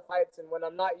some of the fights, and when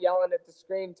I'm not yelling at the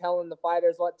screen telling the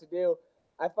fighters what to do,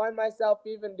 I find myself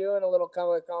even doing a little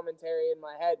color commentary in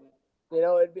my head. And, you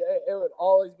know, it would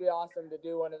always be awesome to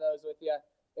do one of those with you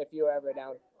if you were ever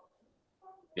down.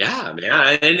 Yeah,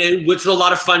 man. And what's a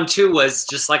lot of fun too was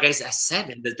just like I said,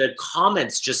 the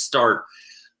comments just start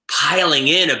piling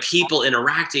in of people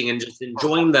interacting and just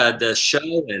enjoying the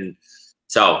show. And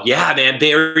so, yeah, man,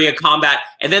 Bay Area Combat.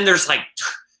 And then there's like,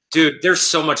 dude, there's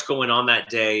so much going on that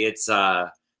day. It's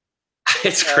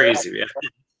crazy, man.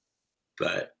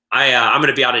 But I'm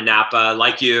going to be out in Napa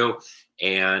like you.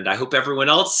 And I hope everyone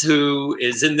else who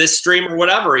is in this stream or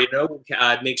whatever, you know,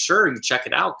 make sure you check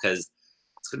it out because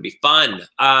it's going to be fun.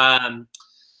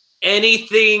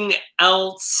 Anything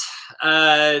else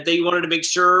that you wanted to make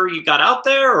sure you got out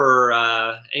there,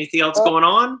 or anything else going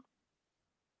on?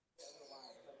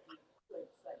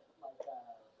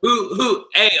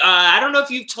 Hey, I don't know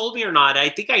if you've told me or not. I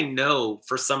think I know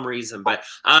for some reason, but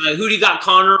who do you got,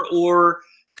 Conor or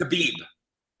Khabib?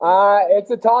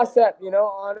 It's a toss-up, you know,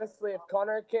 honestly. If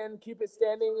Conor can keep it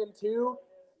standing in 2,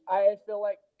 I feel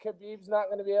like Khabib's not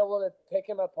going to be able to pick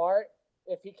him apart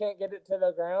if he can't get it to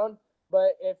the ground.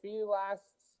 But if he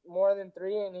lasts more than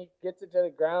 3 and he gets it to the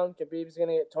ground, Khabib's going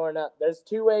to get torn up. There's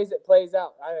 2 ways it plays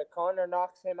out. Either Conor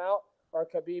knocks him out or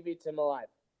Khabib eats him alive.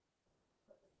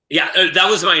 Yeah, that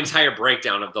was my entire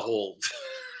breakdown of the whole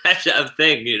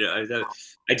thing. You know,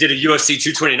 I did a UFC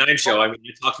 229 show. I mean,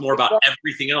 you talked more about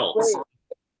everything else.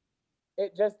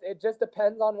 It just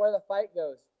depends on where the fight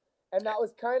goes. And that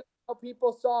was kind of how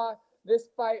people saw this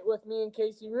fight with me and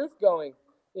Casey Roof going.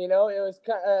 You know, it was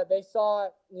they saw,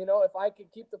 you know, if I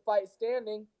could keep the fight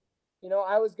standing, you know,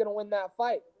 I was going to win that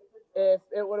fight. If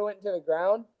it would have went to the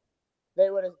ground, they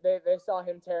saw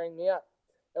him tearing me up,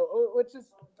 which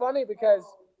is funny because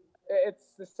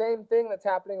it's the same thing that's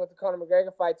happening with the Conor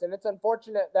McGregor fights. And it's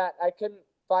unfortunate that I couldn't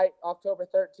fight October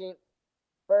 13th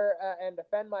and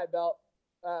defend my belt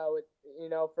with, you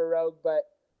know, for Rogue. But,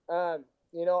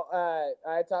 you know,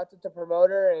 I talked to the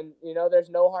promoter and, you know, there's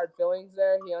no hard feelings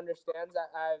there. He understands that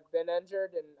I've been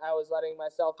injured and I was letting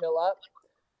myself heal up.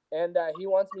 And he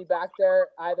wants me back there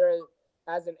either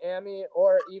as an AMI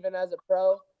or even as a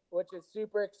pro, which is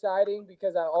super exciting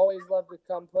because I always love to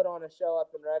come put on a show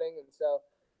up in Reading. And so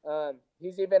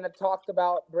he's even talked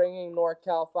about bringing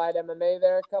NorCal Fight MMA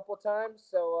there a couple times.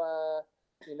 So,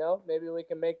 you know, maybe we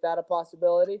can make that a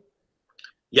possibility.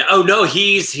 Yeah. Oh no,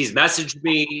 he's messaged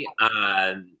me.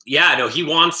 Yeah, no, he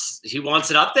wants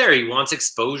it up there. He wants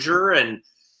exposure, and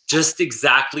just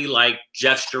exactly like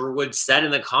Jeff Sherwood said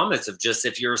in the comments of just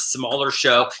if you're a smaller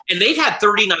show, and they've had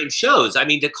 39 shows. I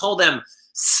mean, to call them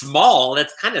small,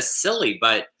 that's kind of silly,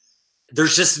 but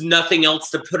there's just nothing else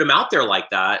to put them out there like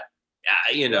that.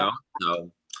 You know. So,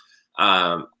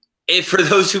 if for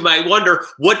those who might wonder,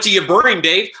 what do you bring,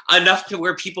 Dave? Enough to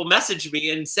where people message me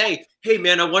and say, "Hey,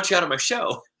 man, I want you out of my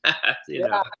show." You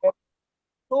know. It's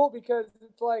cool because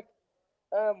it's like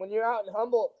when you're out in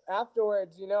Humboldt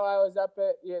afterwards. You know, I was up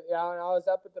at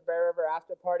the Bear River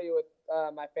after party with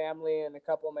my family and a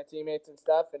couple of my teammates and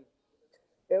stuff, and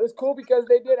it was cool because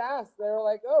they did ask. They were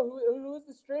like, "Oh, who's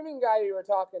the streaming guy you were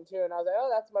talking to?" And I was like,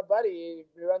 "Oh, that's my buddy.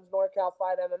 He runs NorCal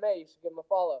Fight MMA. You should give him a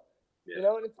follow." Yeah. You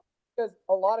know, and it's because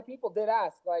a lot of people did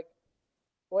ask. Like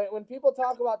when people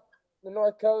talk about the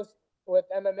North Coast with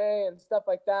MMA and stuff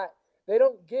like that, they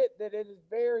don't get that it is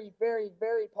very, very,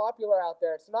 very popular out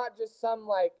there. It's not just some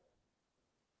like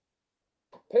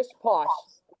pish posh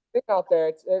thing out there.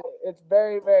 It's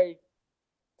very, very,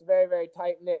 very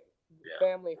tight knit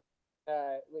family.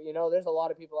 You know, there's a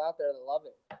lot of people out there that love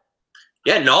it.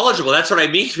 Yeah, knowledgeable. That's what I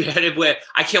mean, man.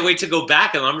 I can't wait to go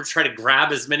back, and I'm gonna try to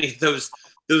grab as many of those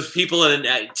people and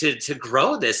to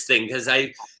grow this thing, because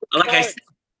I said,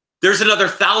 there's another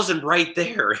 1,000 right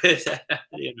there.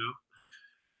 You know.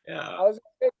 Yeah. I was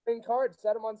gonna bring cards,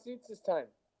 set them on seats this time.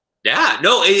 Yeah,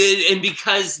 no, and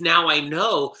because now I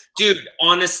know, dude,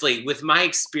 honestly, with my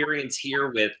experience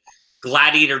here with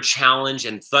Gladiator Challenge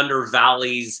and Thunder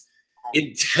Valley's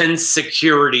intense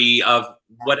security of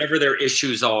whatever their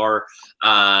issues are.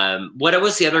 What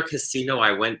was the other casino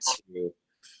I went to?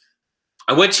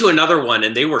 I went to another one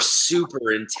and they were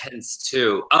super intense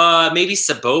too. Maybe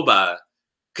Saboba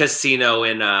Casino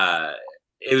in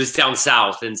it was down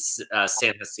south in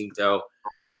San Jacinto.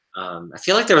 I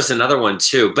feel like there was another one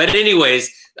too. But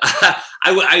anyways,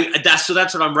 that's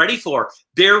what I'm ready for.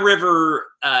 Bear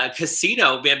River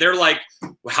Casino, man, they're like,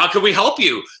 how can we help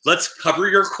you? Let's cover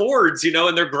your cords, you know,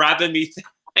 and they're grabbing me,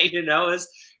 you know, it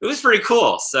was pretty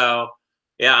cool. So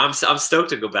yeah, I'm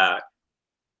stoked to go back.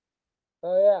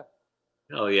 Oh yeah.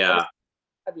 Oh yeah.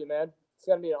 Have you, man? It's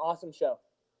gonna be an awesome show.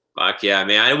 Fuck yeah,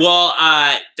 man. Well,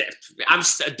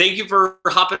 thank you for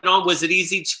hopping on. Was it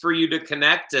easy for you to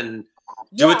connect and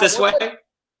do it this way?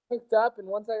 hooked up, and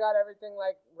once I got everything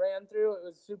like ran through, it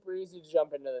was super easy to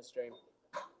jump into the stream.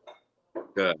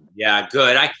 Good. Yeah,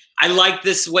 good. I like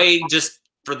this way just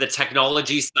for the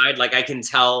technology side. Like I can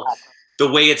tell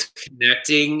the way it's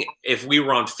connecting. If we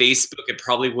were on Facebook, it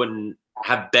probably wouldn't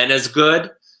have been as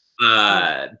good.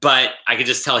 But I could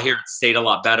just tell here it stayed a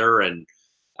lot better. And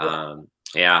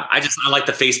yeah, I like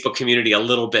the Facebook community a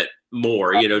little bit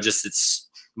more, you know, just it's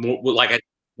more like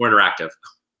more interactive.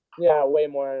 Yeah, way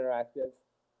more interactive.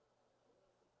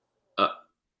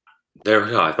 There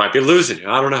we go. I might be losing you.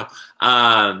 I don't know.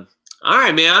 All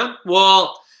right, man.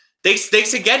 Well,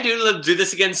 thanks again, dude. Let's do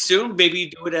this again soon. Maybe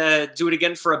do it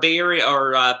again for a Bay Area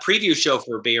or a preview show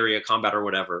for Bay Area Combat or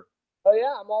whatever. Oh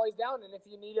yeah, I'm always down. And if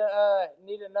you need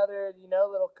another, you know,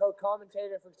 little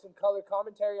co-commentator for some color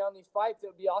commentary on these fights, it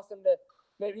would be awesome to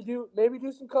maybe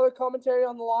do some color commentary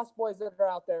on the Lost Boys that are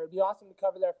out there. It'd be awesome to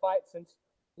cover their fights since,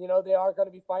 you know, they are going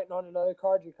to be fighting on another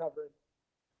card you're covering.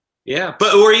 Yeah,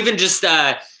 but or even just we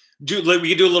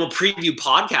could do a little preview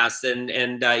podcast and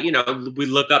you know, we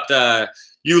look up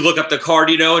the card,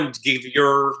 you know, and give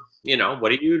your, you know, what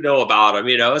do you know about them,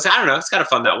 you know? I don't know, it's kind of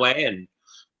fun that way. And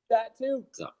that too.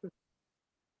 So,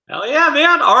 hell yeah,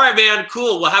 man. All right, man.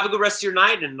 Cool. Well, have a good rest of your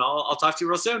night, and I'll talk to you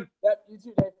real soon. Yep, you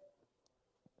too, Dave.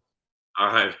 All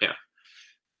right, man.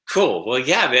 Cool. Well,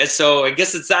 yeah, man. So I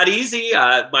guess it's that easy.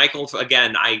 Michael,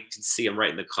 again, I can see him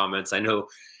right in the comments. I know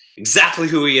exactly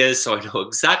who he is, so I know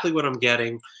exactly what I'm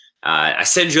getting. I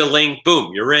send you a link.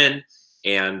 Boom, you're in.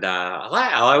 And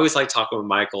I always like talking with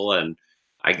Michael, and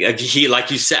he,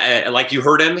 like you said, like you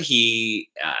heard him, he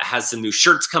has some new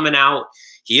shirts coming out.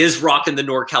 He is rocking the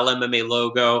NorCal MMA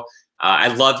logo. I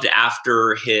loved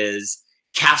after his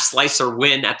calf slicer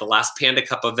win at the last Panda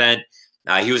Cup event.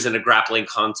 He was in a grappling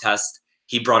contest.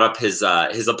 He brought up his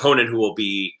opponent, who will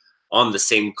be on the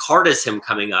same card as him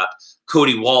coming up,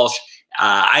 Cody Walsh.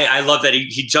 I love that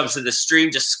he jumps in the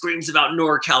stream, just screams about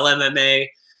NorCal MMA.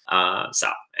 So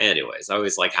anyways, I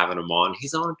always like having him on.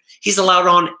 He's allowed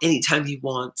on anytime he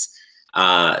wants.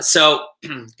 So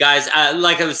guys,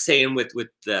 like I was saying with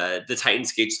the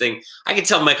Titans cage thing, I can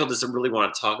tell Michael doesn't really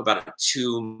want to talk about it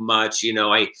too much. You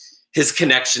know, his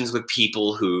connections with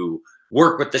people who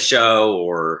work with the show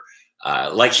or,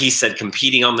 like he said,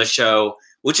 competing on the show,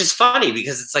 which is funny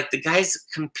because it's like the guys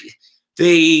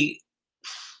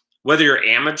whether you're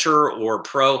amateur or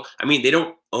pro, I mean, they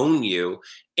don't own you.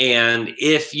 And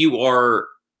if you are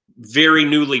very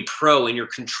newly pro and you're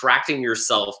contracting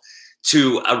yourself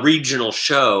to a regional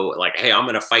show, like, hey, I'm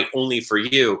going to fight only for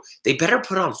you, they better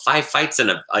put on 5 fights in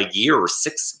a year, or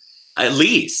 6, at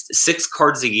least 6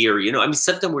 cards a year. You know, I mean,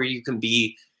 something where you can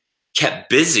be kept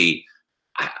busy.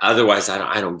 Otherwise,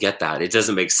 I don't get that. It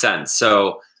doesn't make sense.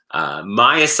 So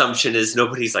my assumption is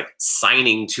nobody's like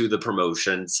signing to the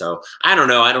promotion. So I don't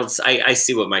know. I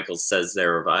see what Michael says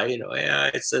there. You know, yeah,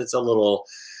 it's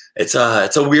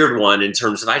a weird one in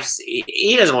terms of,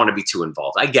 he doesn't want to be too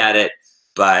involved. I get it.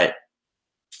 But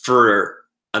for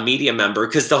a media member,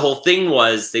 because the whole thing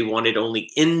was they wanted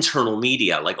only internal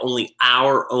media, like only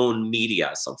our own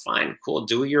media. So fine, cool,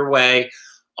 do it your way,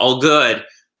 all good.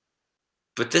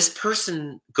 But this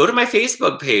person, go to my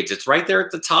Facebook page. It's right there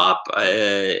at the top.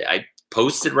 I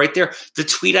posted right there the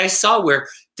tweet I saw where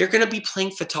they're going to be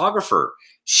playing photographer.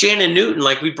 Shannon Newton,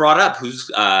 like we brought up, who's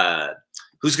going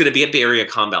to be at Bay Area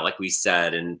Combat, like we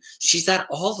said, and she's at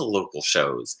all the local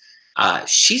shows.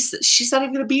 She's not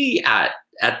even going to be at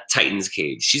Titans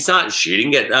Cage. She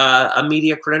didn't get a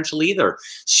media credential either.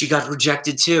 She got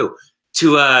rejected too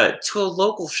to a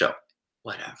local show.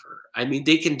 Whatever. I mean,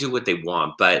 they can do what they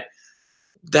want, but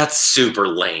that's super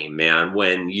lame, man.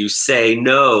 When you say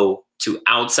no to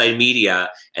outside media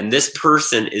and this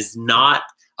person is not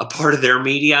a part of their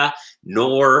media,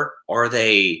 nor are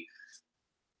they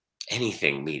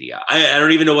anything media. I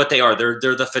don't even know what they are. They're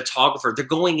the photographer. They're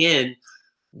going in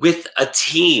with a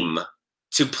team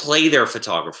to play their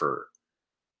photographer.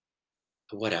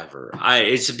 Whatever.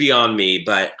 It's beyond me,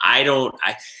 but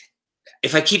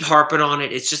if I keep harping on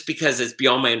it, it's just because it's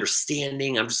beyond my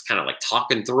understanding. I'm just kind of like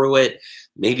talking through it.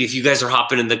 Maybe if you guys are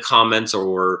hopping in the comments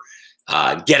or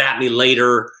get at me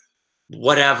later,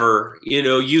 whatever, you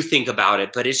know, you think about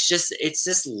it. But it's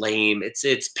just lame.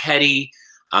 It's petty.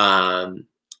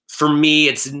 For me,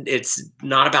 it's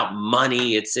not about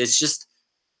money. It's just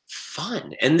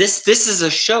fun. And this is a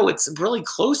show. It's really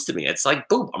close to me. It's like,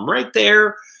 boom, I'm right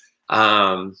there.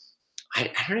 I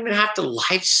don't even have to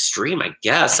live stream, I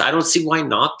guess. I don't see why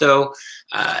not, though.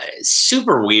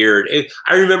 Super weird.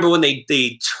 I remember when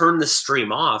they turned the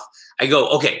stream off, I go,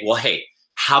 okay, well, hey,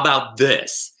 how about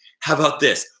this? How about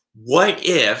this? What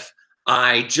if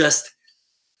I just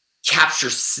capture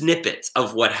snippets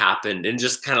of what happened and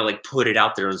just kind of like put it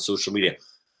out there on social media.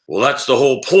 Well, that's the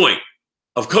whole point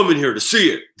of coming here to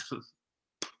see it.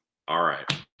 All right.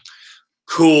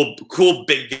 Cool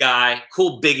big guy,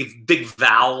 cool big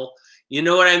vowel. You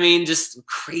know what I mean? Just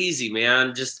crazy,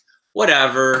 man. Just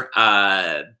whatever.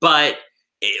 But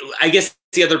I guess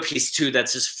the other piece too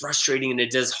that's just frustrating, and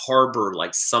it does harbor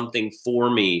like something for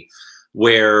me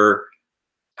where,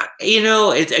 you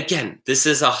know, again, this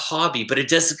is a hobby, but it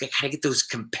does kind of get those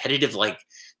competitive like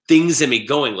things in me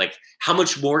going. Like, how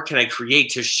much more can I create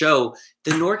to show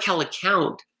the NorCal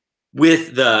account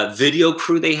with the video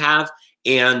crew they have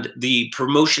and the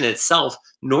promotion itself?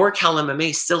 NorCal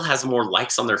MMA still has more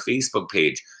likes on their Facebook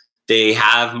page. They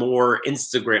have more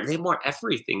Instagram. They have more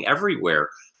everything everywhere.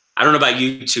 I don't know about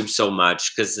YouTube so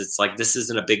much because it's like this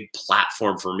isn't a big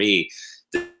platform for me.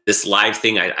 This live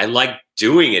thing, I like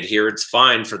doing it here. It's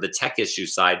fine for the tech issue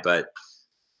side, but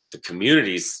the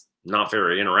community's not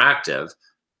very interactive.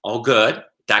 All good.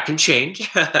 That can change.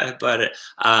 But,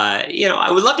 you know,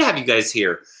 I would love to have you guys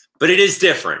here. But it is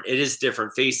different. It is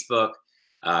different. Facebook,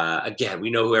 again,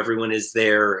 we know who everyone is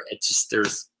there. It's just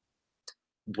there's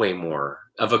way more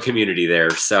of a community there.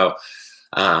 So,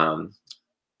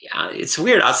 yeah, it's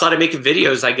weird. Outside of making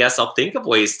videos, I guess I'll think of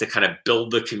ways to kind of build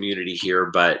the community here.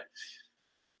 But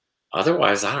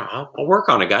otherwise, I don't know. I'll work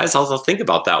on it, guys. I'll think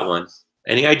about that one.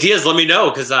 Any ideas, let me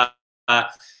know. Because,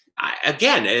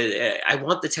 again, I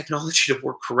want the technology to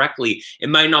work correctly. It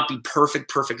might not be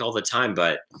perfect all the time,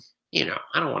 but you know,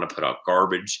 I don't want to put out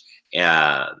garbage.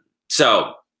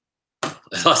 So,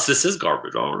 unless this is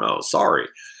garbage, I don't know. Sorry.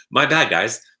 My bad,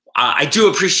 guys. I do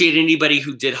appreciate anybody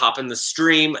who did hop in the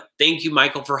stream. Thank you,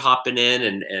 Michael, for hopping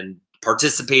in and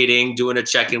participating, doing a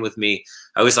check-in with me.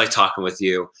 I always like talking with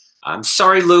you. I'm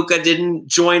sorry Luca didn't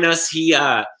join us. He's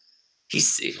a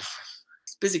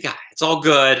busy guy. It's all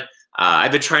good.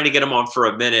 I've been trying to get him on for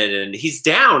a minute, and he's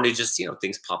down. It just, you know,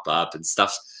 things pop up and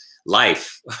stuff.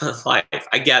 Life.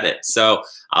 I get it. So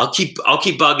I'll keep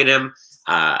bugging him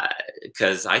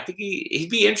because I think he'd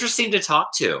be interesting to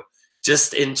talk to,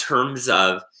 just in terms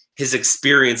of his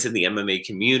experience in the MMA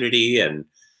community and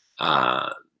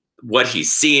what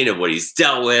he's seen and what he's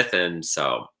dealt with. And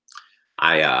so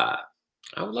I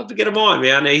would love to get him on,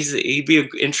 man. He'd be an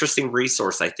interesting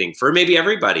resource, I think, for maybe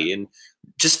everybody. And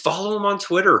just follow him on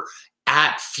Twitter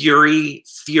at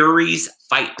Fury's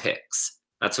Fight Picks.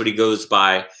 That's what he goes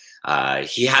by.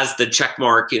 He has the check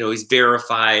mark, you know, he's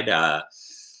verified.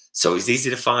 So he's easy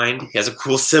to find. He has a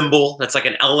cool symbol that's like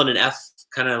an L and an F,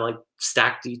 kind of like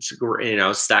stacked each, you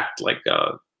know, stacked like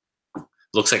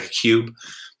looks like a cube.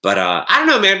 But I don't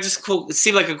know, man, just cool.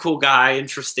 Seemed like a cool guy,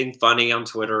 interesting, funny on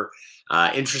Twitter,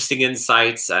 interesting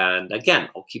insights. And again,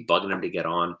 I'll keep bugging him to get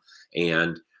on.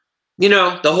 And you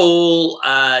know, the whole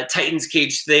Titans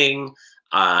cage thing,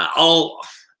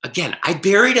 again, I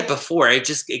buried it before.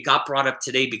 It got brought up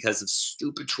today because of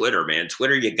stupid Twitter, man.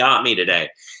 Twitter, you got me today.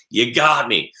 You got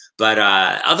me. But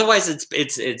otherwise,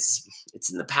 it's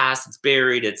in the past. It's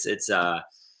buried. It's not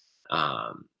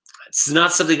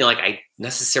something like I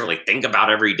necessarily think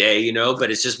about every day, you know. But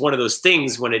it's just one of those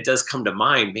things when it does come to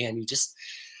mind, man.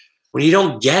 When you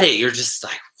don't get it, you're just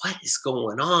like, what is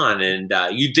going on? And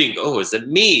you think, oh, is it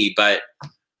me? But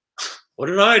what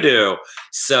did I do?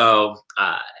 So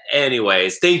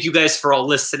anyways, thank you guys for all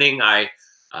listening. I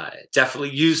definitely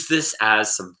use this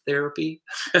as some therapy.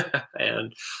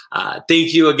 And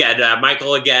thank you again,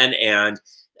 Michael, again. And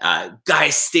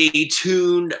guys, stay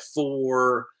tuned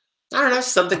for, I don't know,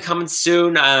 something coming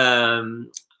soon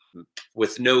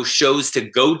with no shows to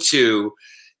go to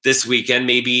this weekend.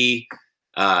 Maybe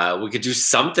we could do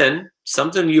something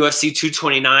UFC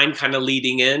 229 kind of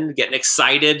leading in, getting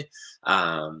excited.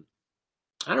 I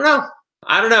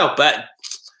don't know, but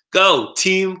go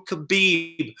Team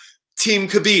Khabib. Team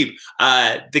Khabib.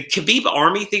 The Khabib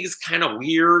Army thing is kind of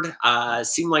weird.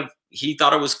 Seemed like he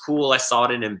thought it was cool. I saw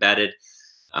it in Embedded.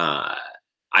 I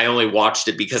only watched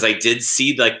it because I did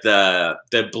see like the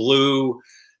blue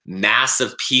mass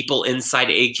of people inside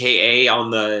AKA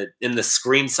in the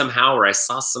screen somehow, or I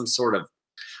saw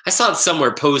it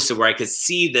somewhere posted where I could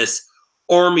see this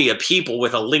army of people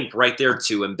with a link right there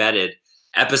to Embedded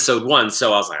episode 1.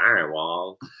 So I was like, all right,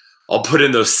 well, I'll put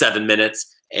in those 7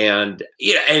 minutes. And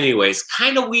yeah, anyways,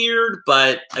 kind of weird,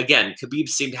 but again, Khabib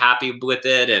seemed happy with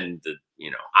it, and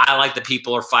I like the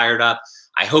people are fired up.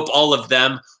 I hope all of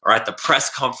them are at the press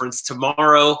conference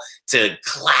tomorrow to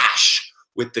clash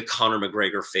with the Conor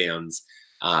McGregor fans.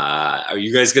 Are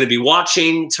you guys going to be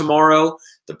watching tomorrow?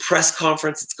 The press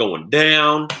conference, it's going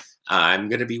down. I'm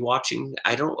going to be watching.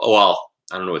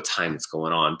 I don't know what time it's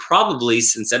going on. Probably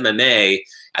since MMA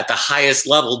at the highest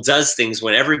level does things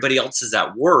when everybody else is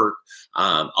at work.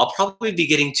 I'll probably be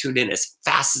getting tuned in as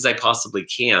fast as I possibly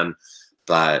can,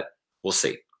 but we'll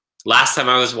see. Last time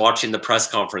I was watching the press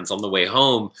conference on the way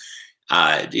home,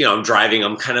 I'm driving,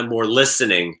 I'm kind of more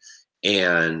listening,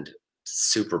 and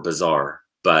super bizarre.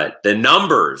 But the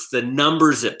numbers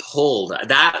it pulled,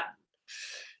 that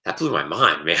blew my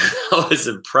mind, man. That was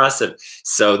impressive.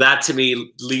 So that to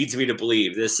me leads me to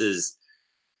believe this is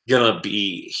going to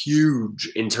be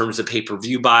huge in terms of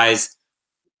pay-per-view buys.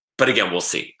 But again, we'll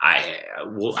see.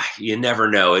 You never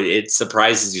know. It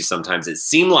surprises you sometimes. It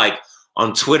seemed like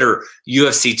on Twitter,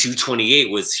 UFC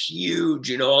 228 was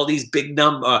huge. All these big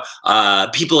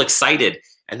people excited.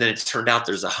 And then it turned out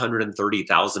there's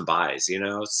 130,000 buys,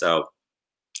 So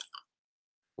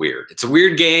weird. It's a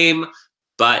weird game,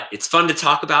 but it's fun to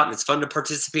talk about and it's fun to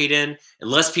participate in,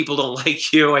 unless people don't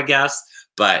like you, I guess.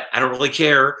 But I don't really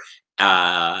care.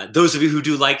 Those of you who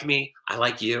do like me, I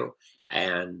like you.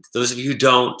 And those of you who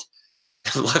don't,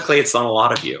 luckily it's not a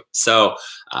lot of you. So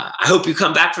I hope you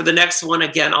come back for the next one.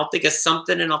 Again, I'll think of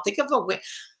something and I'll think of a way.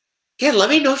 Again,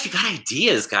 let me know if you got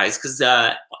ideas, guys, because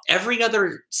every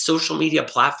other social media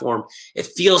platform, it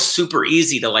feels super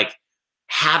easy to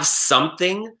have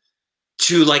something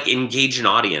to engage an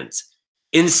audience.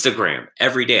 Instagram,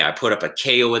 every day I put up a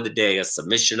KO of the day, a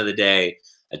submission of the day,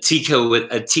 a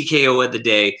TKO of the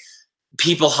day.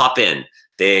 People hop in.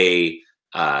 They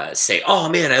say, oh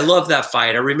man, I love that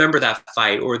fight. I remember that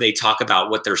fight. Or they talk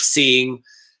about what they're seeing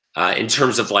in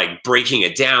terms of breaking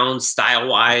it down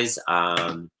style-wise.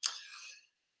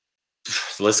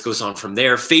 The list goes on from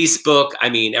there. Facebook,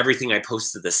 everything I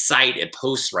post to the site, it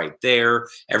posts right there.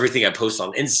 Everything I post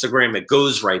on Instagram, it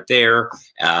goes right there.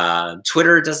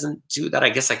 Twitter doesn't do that. I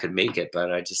guess I could make it,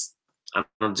 but I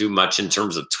don't do much in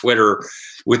terms of Twitter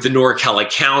with the NorCal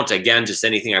account. Again, just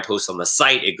anything I post on the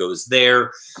site, it goes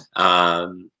there. But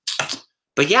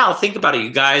yeah, I'll think about it, you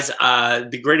guys.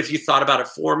 It'd be great if you thought about it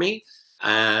for me.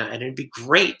 And it'd be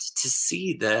great to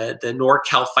see the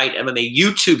NorCal Fight MMA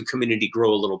YouTube community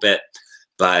grow a little bit.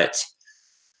 But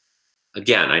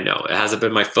again, I know it hasn't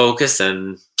been my focus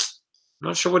and I'm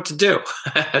not sure what to do.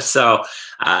 So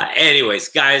anyways,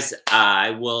 guys,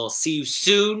 I will see you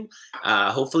soon.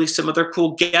 Hopefully some other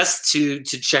cool guests to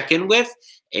check in with.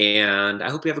 And I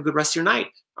hope you have a good rest of your night.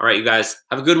 All right, you guys,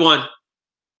 have a good one.